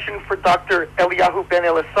a question for Dr. Eliyahu Ben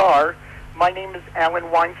Elissar. My name is Alan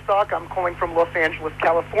Weinstock. I'm calling from Los Angeles,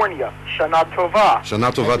 California. Shana Tova.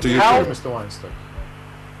 Shana Tova to you, Mr. Weinstock.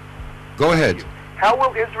 Go ahead. How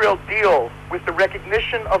will Israel deal with the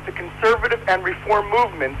recognition of the conservative and reform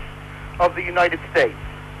movements of the United States?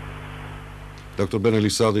 Dr. Ben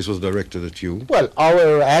Elissar, this was directed at you. Well,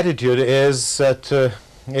 our attitude is that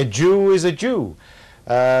a Jew is a Jew.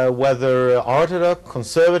 Whether Orthodox,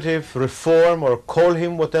 conservative, reform, or call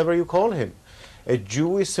him whatever you call him. A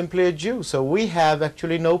Jew is simply a Jew. So we have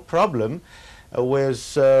actually no problem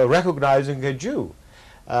with recognizing a Jew.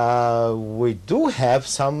 We do have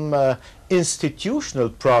some institutional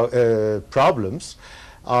problems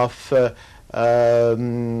of,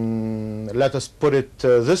 let us put it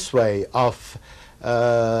this way, of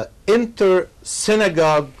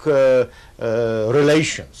inter-synagogue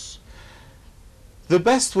relations. The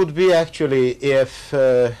best would be actually if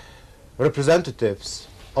representatives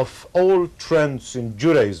of all trends in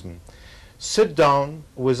Judaism sit down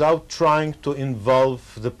without trying to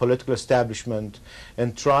involve the political establishment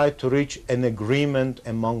and try to reach an agreement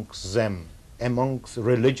amongst them. amongst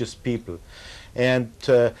religious people. And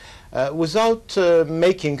without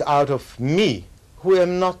making out of me, who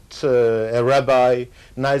am not a rabbi,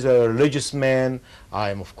 neither a religious man.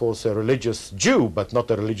 I am, of course, a religious Jew, but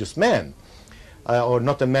not a religious man, or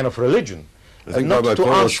not a man of religion. I think not Rabbi to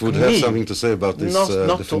Porush ask would me, have something to say about this not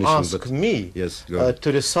definition. to ask me yes, go ahead.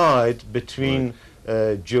 to decide between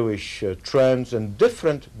Jewish trends and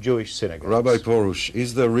different Jewish synagogues. Rabbi Porush,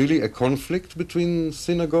 is there really a conflict between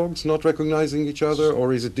synagogues not recognizing each other,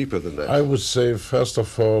 or is it deeper than that? I would say, first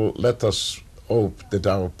of all, let us hope that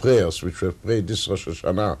our prayers, which we have prayed this Rosh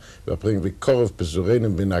Hashanah, we are praying V'korov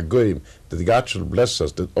Pezurenim B'nagoyim, that God should bless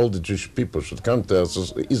us, that all the Jewish people should come to us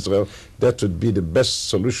as Israel. That would be the best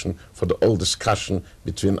solution for the whole discussion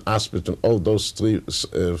between us, between all those three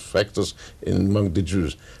factors among the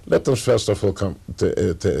Jews. Let us first of all come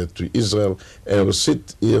to Israel, and we'll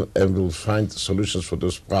sit here and we'll find solutions for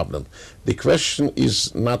those problems. The question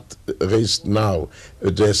is not raised now.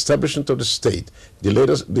 The establishment of the state, the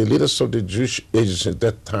leaders of the Jewish agency at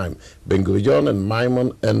that time, Ben Gurion and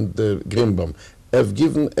Maimon and Grimbaum, have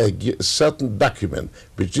given a certain document,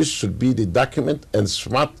 which this should be the document, and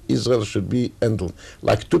smart Israel should be handled.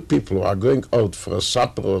 Like two people who are going out for a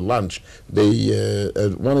supper or lunch, they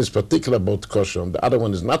one is particular about kosher, and the other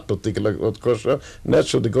one is not particular about kosher.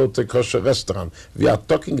 Naturally, they go to a kosher restaurant. We are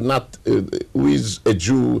talking not who is a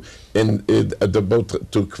Jew and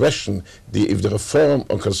about to question if the Reform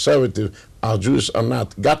or conservative are Jews or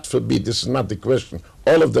not. God forbid, this is not the question.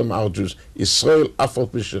 All of them are Jews. Israel, Afal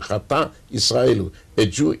Pishachata, Israelu. A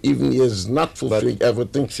Jew, even he is not fulfilling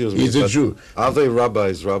everything, he is a Jew. Are they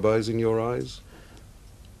rabbis in your eyes?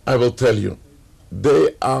 I will tell you,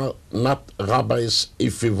 they are not rabbis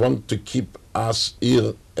if we want to keep us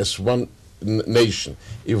here as one nation.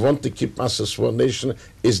 If we want to keep us as one nation,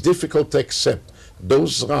 it's difficult to accept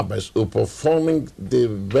those rabbis who are performing the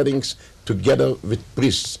weddings together with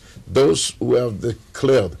priests, those who have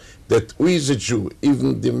declared that who is a Jew,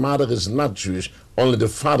 even the mother is not Jewish, only the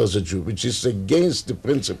father is a Jew, which is against the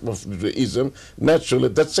principle of Judaism. Naturally,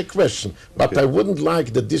 that's a question. But I wouldn't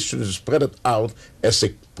like that this should be spread out as a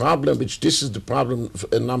problem, which this is the problem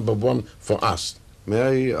number one for us.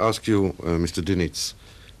 May I ask you, Mr. Dinitz,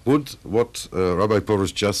 would what Rabbi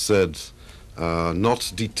Porush just said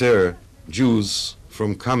not deter Jews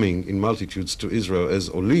from coming in multitudes to Israel as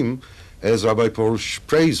Olim, as Rabbi Porush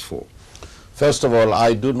prays for? First of all,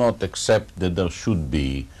 I do not accept that there should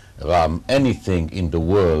be anything in the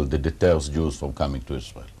world that deters Jews from coming to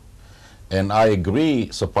Israel. And I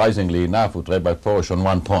agree, surprisingly enough, with Rabbi Porush on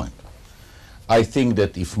one point. I think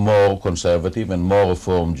that if more conservative and more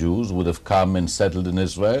Reform Jews would have come and settled in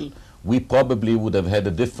Israel, we probably would have had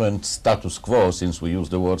a different status quo, since we used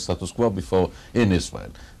the word status quo before, in Israel.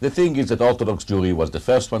 The thing is that Orthodox Jewry was the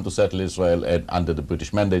first one to settle Israel, and under the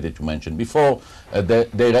British mandate that you mentioned before,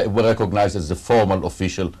 they were recognized as the formal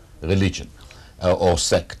official religion or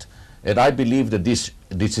sect. And I believe that this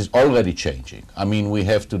is already changing. I mean, we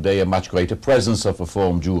have today a much greater presence of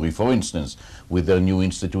Reform Jewry, for instance, with their new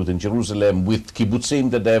institute in Jerusalem, with kibbutzim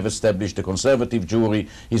that they have established. The conservative Jewry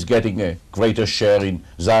is getting a greater share in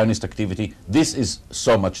Zionist activity. This is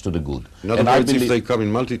so much to the good. In other words, if they come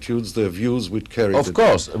in multitudes, their views would carry. Of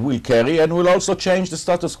course, will carry, and will also change the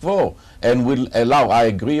status quo, and will allow. I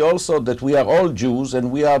agree also that we are all Jews, and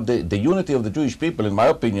we are the unity of the Jewish people, in my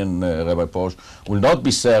opinion, Rabbi Porush, will not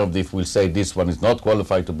be served if we'll say this one is not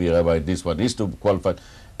qualified to be a rabbi, this one is to qualify.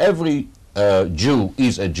 Every Jew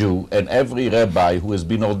is a Jew, and every rabbi who has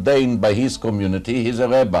been ordained by his community is a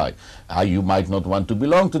rabbi. You might not want to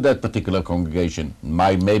belong to that particular congregation.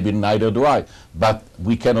 Maybe neither do I. But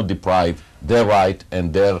we cannot deprive their right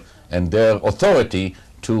and their authority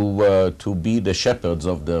to be the shepherds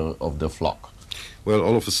of the flock. Well,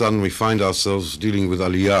 all of a sudden we find ourselves dealing with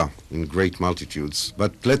Aliyah in great multitudes.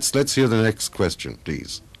 But let's hear the next question,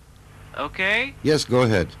 please. Okay. Yes, go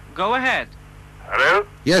ahead. Go ahead. Hello?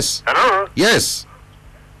 Yes. Hello? Yes.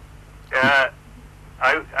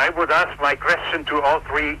 I would ask my question to all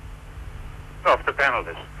three of the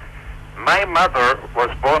panelists. My mother was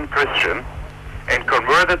born Christian and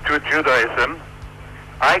converted to Judaism.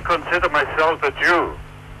 I consider myself a Jew.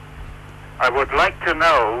 I would like to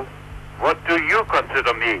know, what do you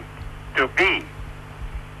consider me to be?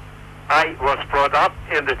 I was brought up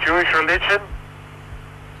in the Jewish religion,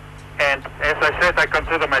 and as I said, I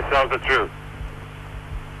consider myself a Jew.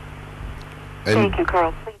 Thank you,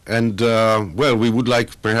 Carl. And, well, we would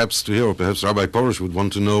like perhaps to hear, or perhaps Rabbi Porush would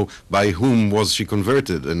want to know, by whom was she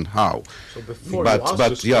converted and how. So before you ask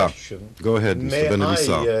this question, go ahead, Mr. Ben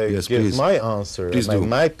Elissar. Yes, give please. my answer,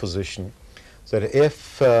 my position, that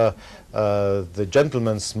if the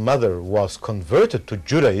gentleman's mother was converted to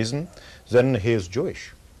Judaism, then he is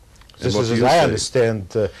Jewish. This what is, do as you I say? understand,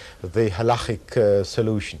 the halachic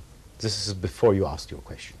solution. This is before you asked your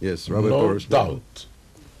question. Yes, Rabbi No Porush. doubt.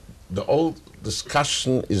 The whole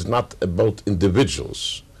discussion is not about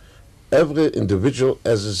individuals. Every individual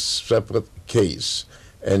has a separate case,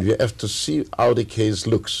 and we have to see how the case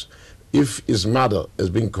looks. If his mother has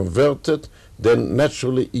been converted, then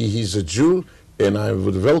naturally he is a Jew, and I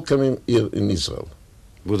would welcome him here in Israel.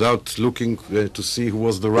 Without looking to see who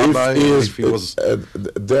was the rabbi, if he was...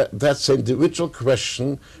 That's an individual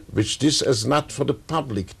question, which this is not for the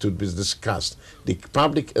public to be discussed. The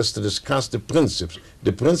public has to discuss the principles.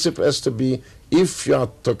 The principle has to be, if you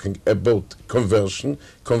are talking about conversion,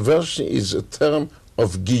 conversion is a term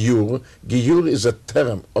of giyur. Giyur is a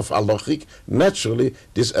term of halachic. Naturally,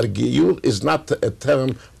 this giyur is not a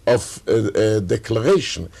term of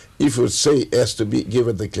declaration. If you say it has to be give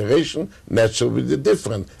a declaration, naturally the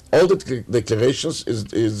different. All the declarations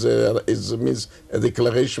means a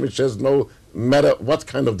declaration which has no matter what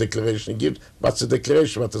kind of declaration he gives, but it's a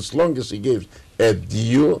declaration. But as long as he gives a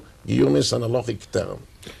giyur means an halachic term.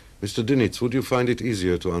 Mr. Dinitz, would you find it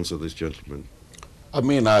easier to answer this gentleman? I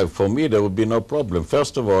mean, for me, there would be no problem.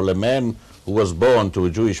 First of all, a man who was born to a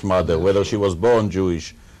Jewish mother, whether she was born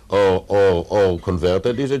Jewish or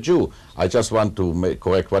converted, is a Jew. I just want to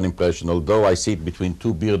correct one impression. Although I sit between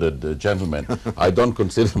two bearded gentlemen, I don't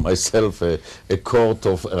consider myself a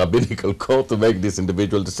rabbinical court to make these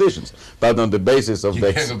individual decisions. But on the basis of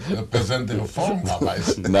You can represent the reform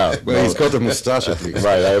rabbis. No. Well, he's got a mustache at least.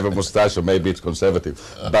 Right, I have a mustache, or maybe it's conservative.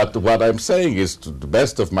 But what I'm saying is, to the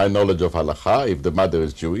best of my knowledge of halakha, if the mother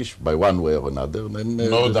is Jewish, by one way or another, then...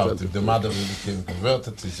 no doubt, if the mother became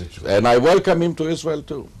converted, he's a Jew. And I welcome him to Israel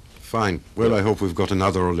too. Fine. Well, I hope we've got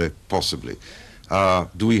another Ole, possibly.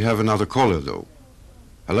 Do we have another caller, though?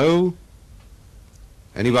 Hello?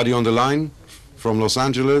 Anybody on the line from Los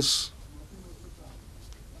Angeles?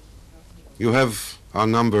 You have our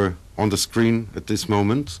number on the screen at this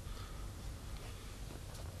moment.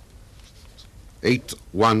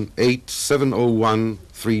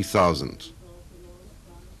 818-701-3000.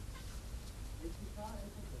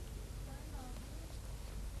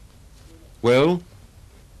 Well,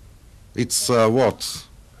 it's what?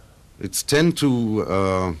 It's 10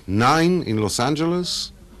 to 9 in Los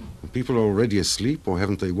Angeles. People are already asleep, or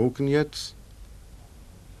haven't they woken yet?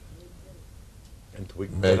 And we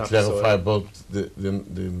May I clarify about the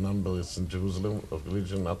numbers in Jerusalem of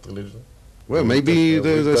religion, not religion? Well, maybe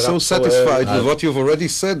they're so satisfied with what you've already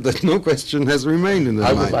said that no question has remained in their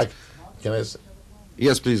I mind. would like, can I say?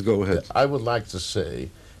 Yes, please go ahead. I would like to say,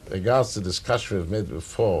 regards to the discussion we've made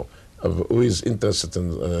before, of who is interested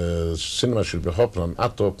in cinema should be open or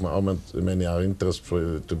not open, how many are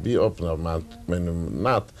interested to be open or many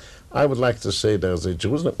not. I would like to say there's a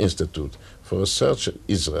Jerusalem Institute for Research in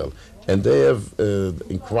Israel, and they have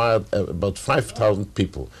inquired about 5,000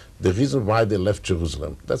 people, the reason why they left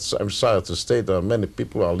Jerusalem. That's, I'm sorry to state, there are many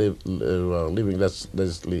people who are living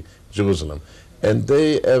lessly Jerusalem. And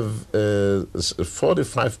they have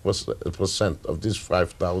 45% of these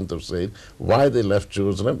 5,000 have said why they left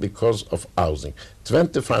Jerusalem because of housing.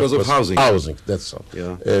 25% because of housing. Housing, that's all.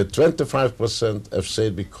 Yeah. 25% have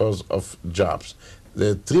said because of jobs.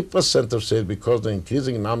 The 3% have said because of the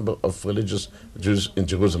increasing number of religious Jews in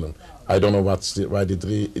Jerusalem. I don't know why the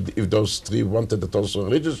three, if those three wanted that also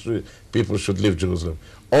religious people should leave Jerusalem.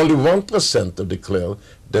 Only 1% have declared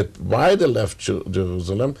that why they left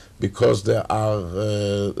Jerusalem because there are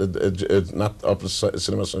not open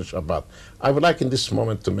cinemas on Shabbat. I would like in this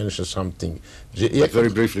moment to mention something. Very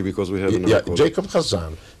briefly, because we have another call. Jacob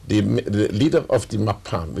Hazan, the leader of the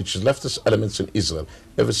Mapam, which is leftist elements in Israel,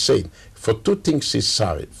 ever said, for two things he's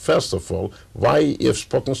sorry. First of all, why he have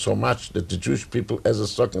spoken so much that the Jewish people as a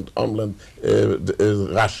second homeland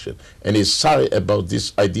Russian, and he's sorry about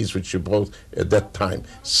these ideas which he brought at that time.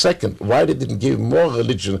 Second, why they didn't give more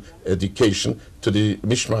religion education to the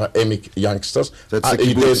Mishmar Emek youngsters,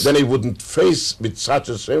 then he wouldn't face with such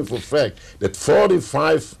a shameful fact that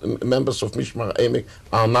 45 members of Mishmar Emek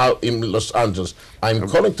are now in Los Angeles. I'm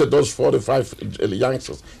calling to those 45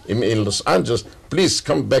 youngsters in Los Angeles, please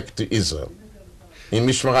come back to Israel. In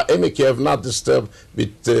Mishmar Emek, you have not disturbed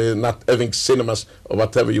with not having cinemas or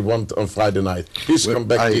whatever you want on Friday night. Please come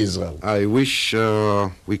back to Israel. I wish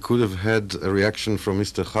we could have had a reaction from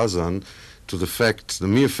Mr. Hazan to the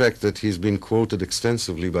mere fact that he's been quoted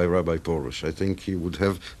extensively by Rabbi Porush. I think he would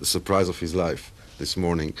have the surprise of his life this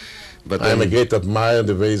morning. But I am a great admirer of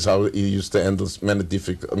the ways how he used to handle many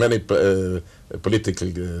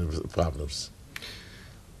political problems.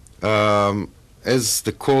 As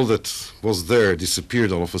the call that was there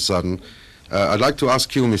disappeared all of a sudden, I'd like to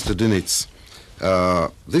ask you, Mr. Dinitz,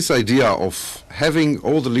 this idea of having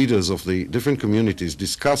all the leaders of the different communities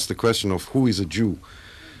discuss the question of who is a Jew,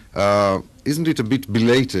 isn't it a bit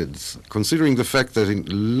belated, considering the fact that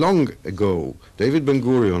long ago, David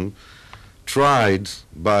Ben-Gurion tried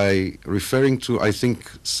by referring to, I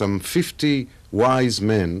think, some 50 wise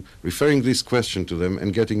men, referring this question to them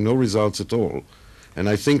and getting no results at all. And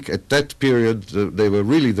I think at that period, they were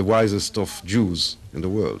really the wisest of Jews in the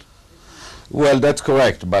world. Well, that's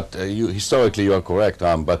correct, but historically you are correct,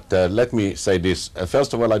 but let me say this.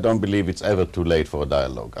 First of all, I don't believe it's ever too late for a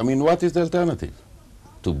dialogue. I mean, what is the alternative?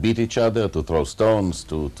 To beat each other, to throw stones,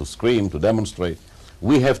 to scream, to demonstrate?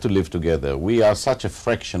 We have to live together. We are such a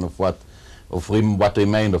fraction of what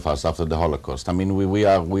remained of us after the Holocaust. I mean, we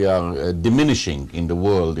are diminishing in the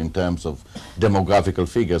world in terms of demographical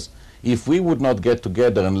figures. If we would not get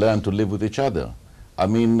together and learn to live with each other, I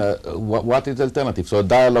mean, what is the alternative? So a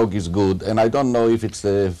dialogue is good, and I don't know if it's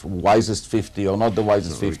the wisest 50 or not the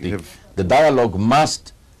wisest 50. The dialogue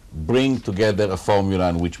must bring together a formula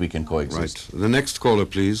in which we can coexist. Right. The next caller,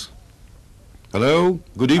 please. Hello?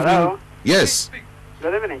 Good evening. Hello? Yes.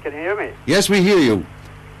 Good evening. Can you hear me? Yes, we hear you.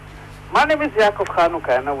 My name is Yaakov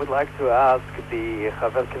Chanukah, and I would like to ask the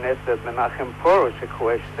Chaver Knesset Menachem Porush a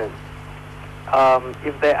question.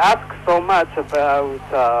 If they ask so much about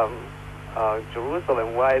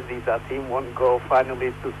Jerusalem, why the Datim won't go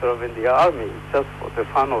finally to serve in the army, just for the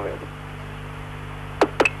fun of it?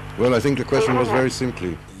 Well, I think the question was very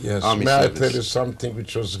simply Yes, army may service. I tell you something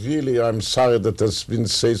which was really, I'm sorry that has been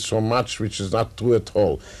said so much, which is not true at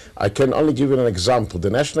all. I can only give you an example. The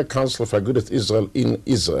National Council of Agudat Israel in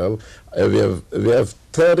Israel, we have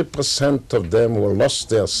 30% of them who lost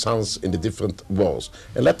their sons in the different wars.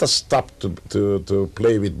 And let us stop to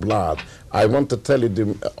play with blood. I want to tell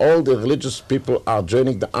you, all the religious people are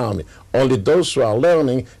joining the army. Only those who are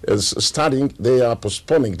learning, studying, they are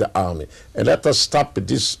postponing the army. And let us stop with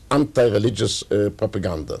this anti-religious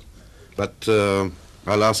propaganda. But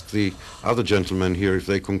I'll ask the other gentlemen here if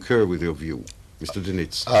they concur with your view. Mr.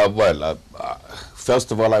 Dinitz.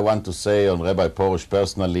 First of all, I want to say on Rabbi Porush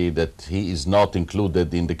personally that he is not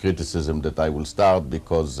included in the criticism that I will start,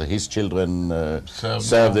 because his children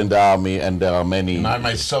served in the army, and there are many. And I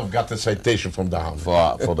myself got a citation from the army.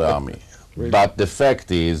 For the army. Really? But the fact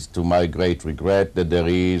is, to my great regret, that there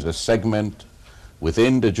is a segment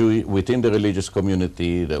within the religious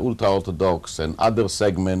community, the ultra-Orthodox and other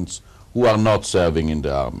segments, who are not serving in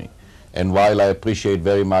the army. And while I appreciate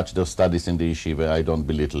very much their studies in the yeshiva, I don't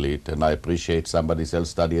belittle it, and I appreciate somebody else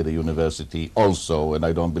study at the university also, and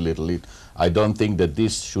I don't belittle it, I don't think that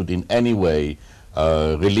this should in any way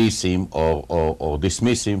release him or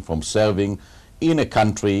dismiss him from serving in a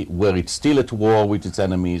country where it's still at war with its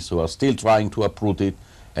enemies, who are still trying to uproot it,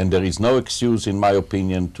 and there is no excuse, in my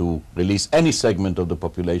opinion, to release any segment of the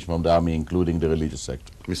population from the army, including the religious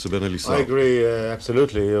sector. Mr. Ben Elissar. I agree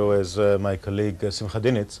absolutely with my colleague Simcha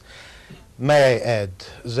Dinitz. May I add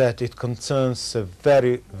that it concerns a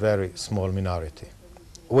very, very small minority,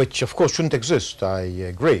 which of course shouldn't exist, I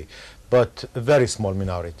agree, but a very small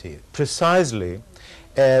minority, precisely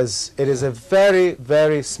as it is a very,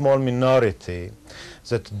 very small minority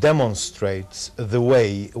that demonstrates the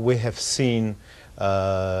way we have seen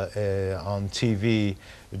on TV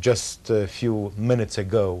just a few minutes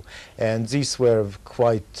ago, and these were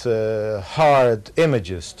quite hard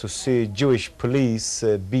images to see Jewish police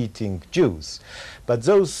beating Jews. But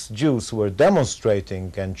those Jews who were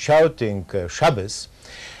demonstrating and shouting Shabbos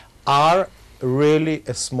are really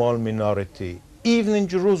a small minority. Even in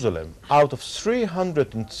Jerusalem, out of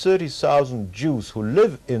 330,000 Jews who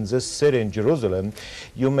live in this city in Jerusalem,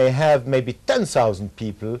 you may have maybe 10,000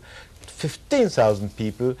 people, 15,000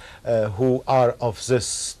 people who are of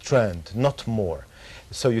this trend, not more.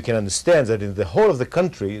 So you can understand that in the whole of the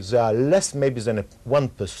country, there are less maybe than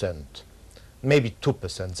 1%, maybe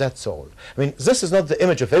 2%, that's all. I mean, this is not the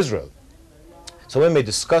image of Israel. So we may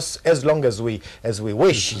discuss as long as we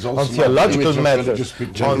wish on theological matters,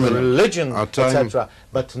 on religion, etc.,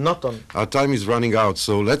 but not on... Our time is running out,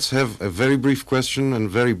 so let's have a very brief question and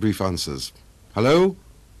very brief answers. Hello?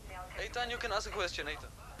 Eitan, you can ask a question, Eitan.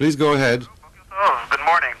 Please go ahead. Oh, good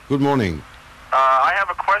morning. Good morning. I have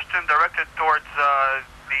a question directed towards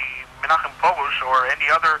the Menachem Porush or any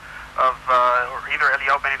other of, or either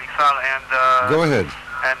Eliyahu Ben Elissar and... Go ahead.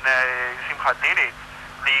 And Simcha Dinitz.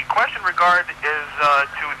 The question regard is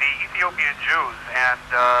to the Ethiopian Jews and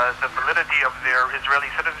the validity of their Israeli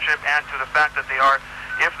citizenship and to the fact that they are,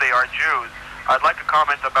 if they are Jews. I'd like a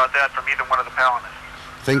comment about that from either one of the panelists.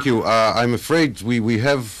 Thank you. I'm afraid we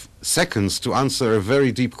have seconds to answer a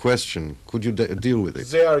very deep question. Could you deal with it?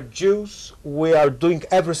 They are Jews. We are doing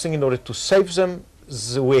everything in order to save them.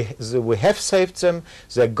 we have saved them.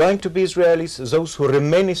 They're going to be Israelis. Those who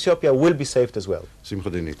remain in Ethiopia will be saved as well. Simcha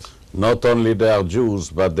Dinitz. Not only they are Jews,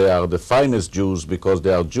 but they are the finest Jews because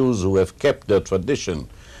they are Jews who have kept their tradition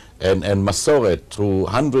and Masoret through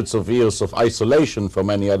hundreds of years of isolation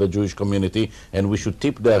from any other Jewish community, and we should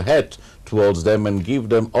tip their hat towards them and give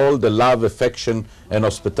them all the love, affection, and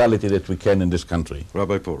hospitality that we can in this country.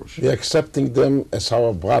 Rabbi Porush. We are accepting them as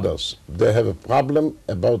our brothers. They have a problem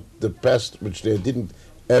about the past, which they didn't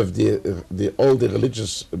have all the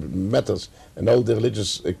religious matters and all the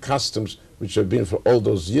religious customs which have been for all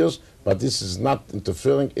those years, but this is not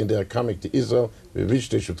interfering in their coming to Israel. We wish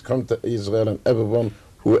they should come to Israel, and everyone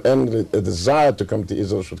who has a desire to come to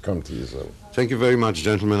Israel should come to Israel. Thank you very much,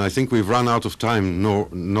 gentlemen. I think we've run out of time,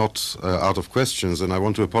 not out of questions, and I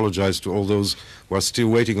want to apologize to all those who are still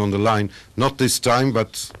waiting on the line. Not this time,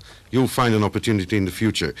 but you'll find an opportunity in the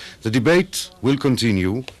future. The debate will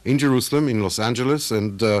continue in Jerusalem, in Los Angeles,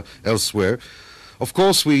 and elsewhere. Of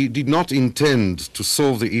course, we did not intend to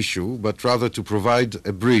solve the issue, but rather to provide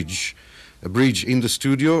a bridge in the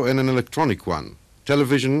studio and an electronic one.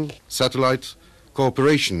 Television, satellite,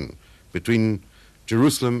 cooperation between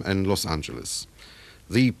Jerusalem and Los Angeles.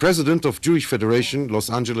 The president of Jewish Federation, Los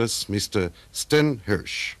Angeles, Mr. Sten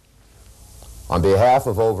Hirsch. On behalf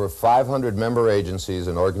of over 500 member agencies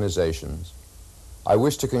and organizations, I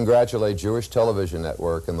wish to congratulate Jewish Television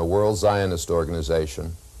Network and the World Zionist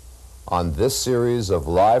Organization on this series of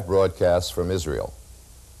live broadcasts from Israel.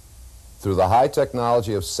 Through the high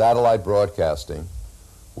technology of satellite broadcasting,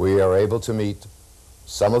 we are able to meet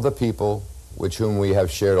some of the people with whom we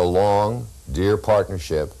have shared a long, dear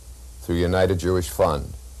partnership through United Jewish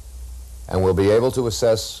Fund, and will be able to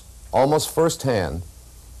assess almost firsthand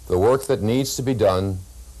the work that needs to be done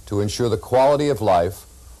to ensure the quality of life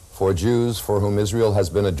for Jews for whom Israel has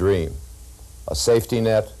been a dream, a safety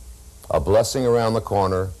net, a blessing around the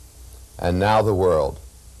corner, and now the world.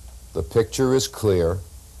 The picture is clear.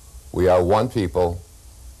 We are one people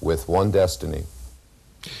with one destiny.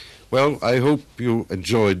 Well, I hope you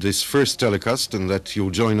enjoyed this first telecast and that you'll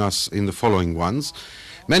join us in the following ones.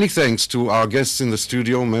 Many thanks to our guests in the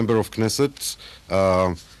studio, member of Knesset,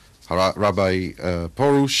 Rabbi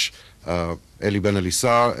Porush, Eli Ben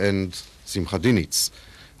Elissar, and Simcha Dinitz.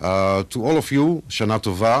 To all of you, Shana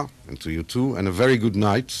Tova, and to you too, and a very good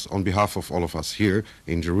night on behalf of all of us here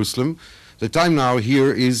in Jerusalem. The time now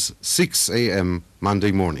here is 6 a.m.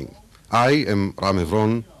 Monday morning. I am Ram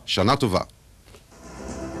Evron. Shana Tova.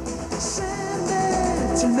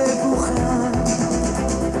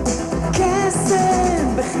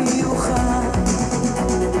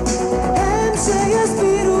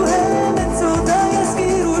 שיסבירו הם את סודה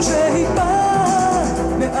יזכירו שהיפה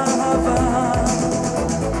מאהבה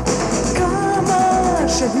כמה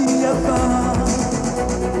שהיא יפה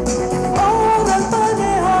אור על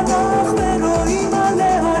פניה נח ורואים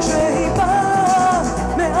עליה שהיפה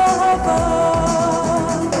מאהבה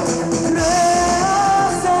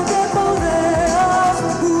ריח שדה פורח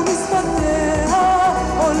ומספריה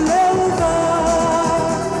עולה ובא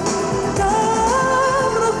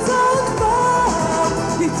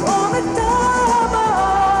לטעום את טעם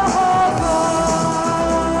האהבה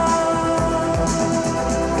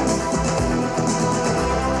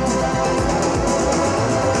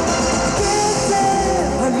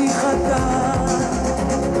קצב הליכתה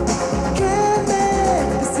כמת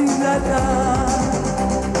בשמלתה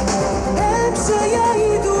הם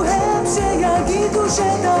שיגידו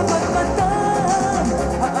שדבק מתי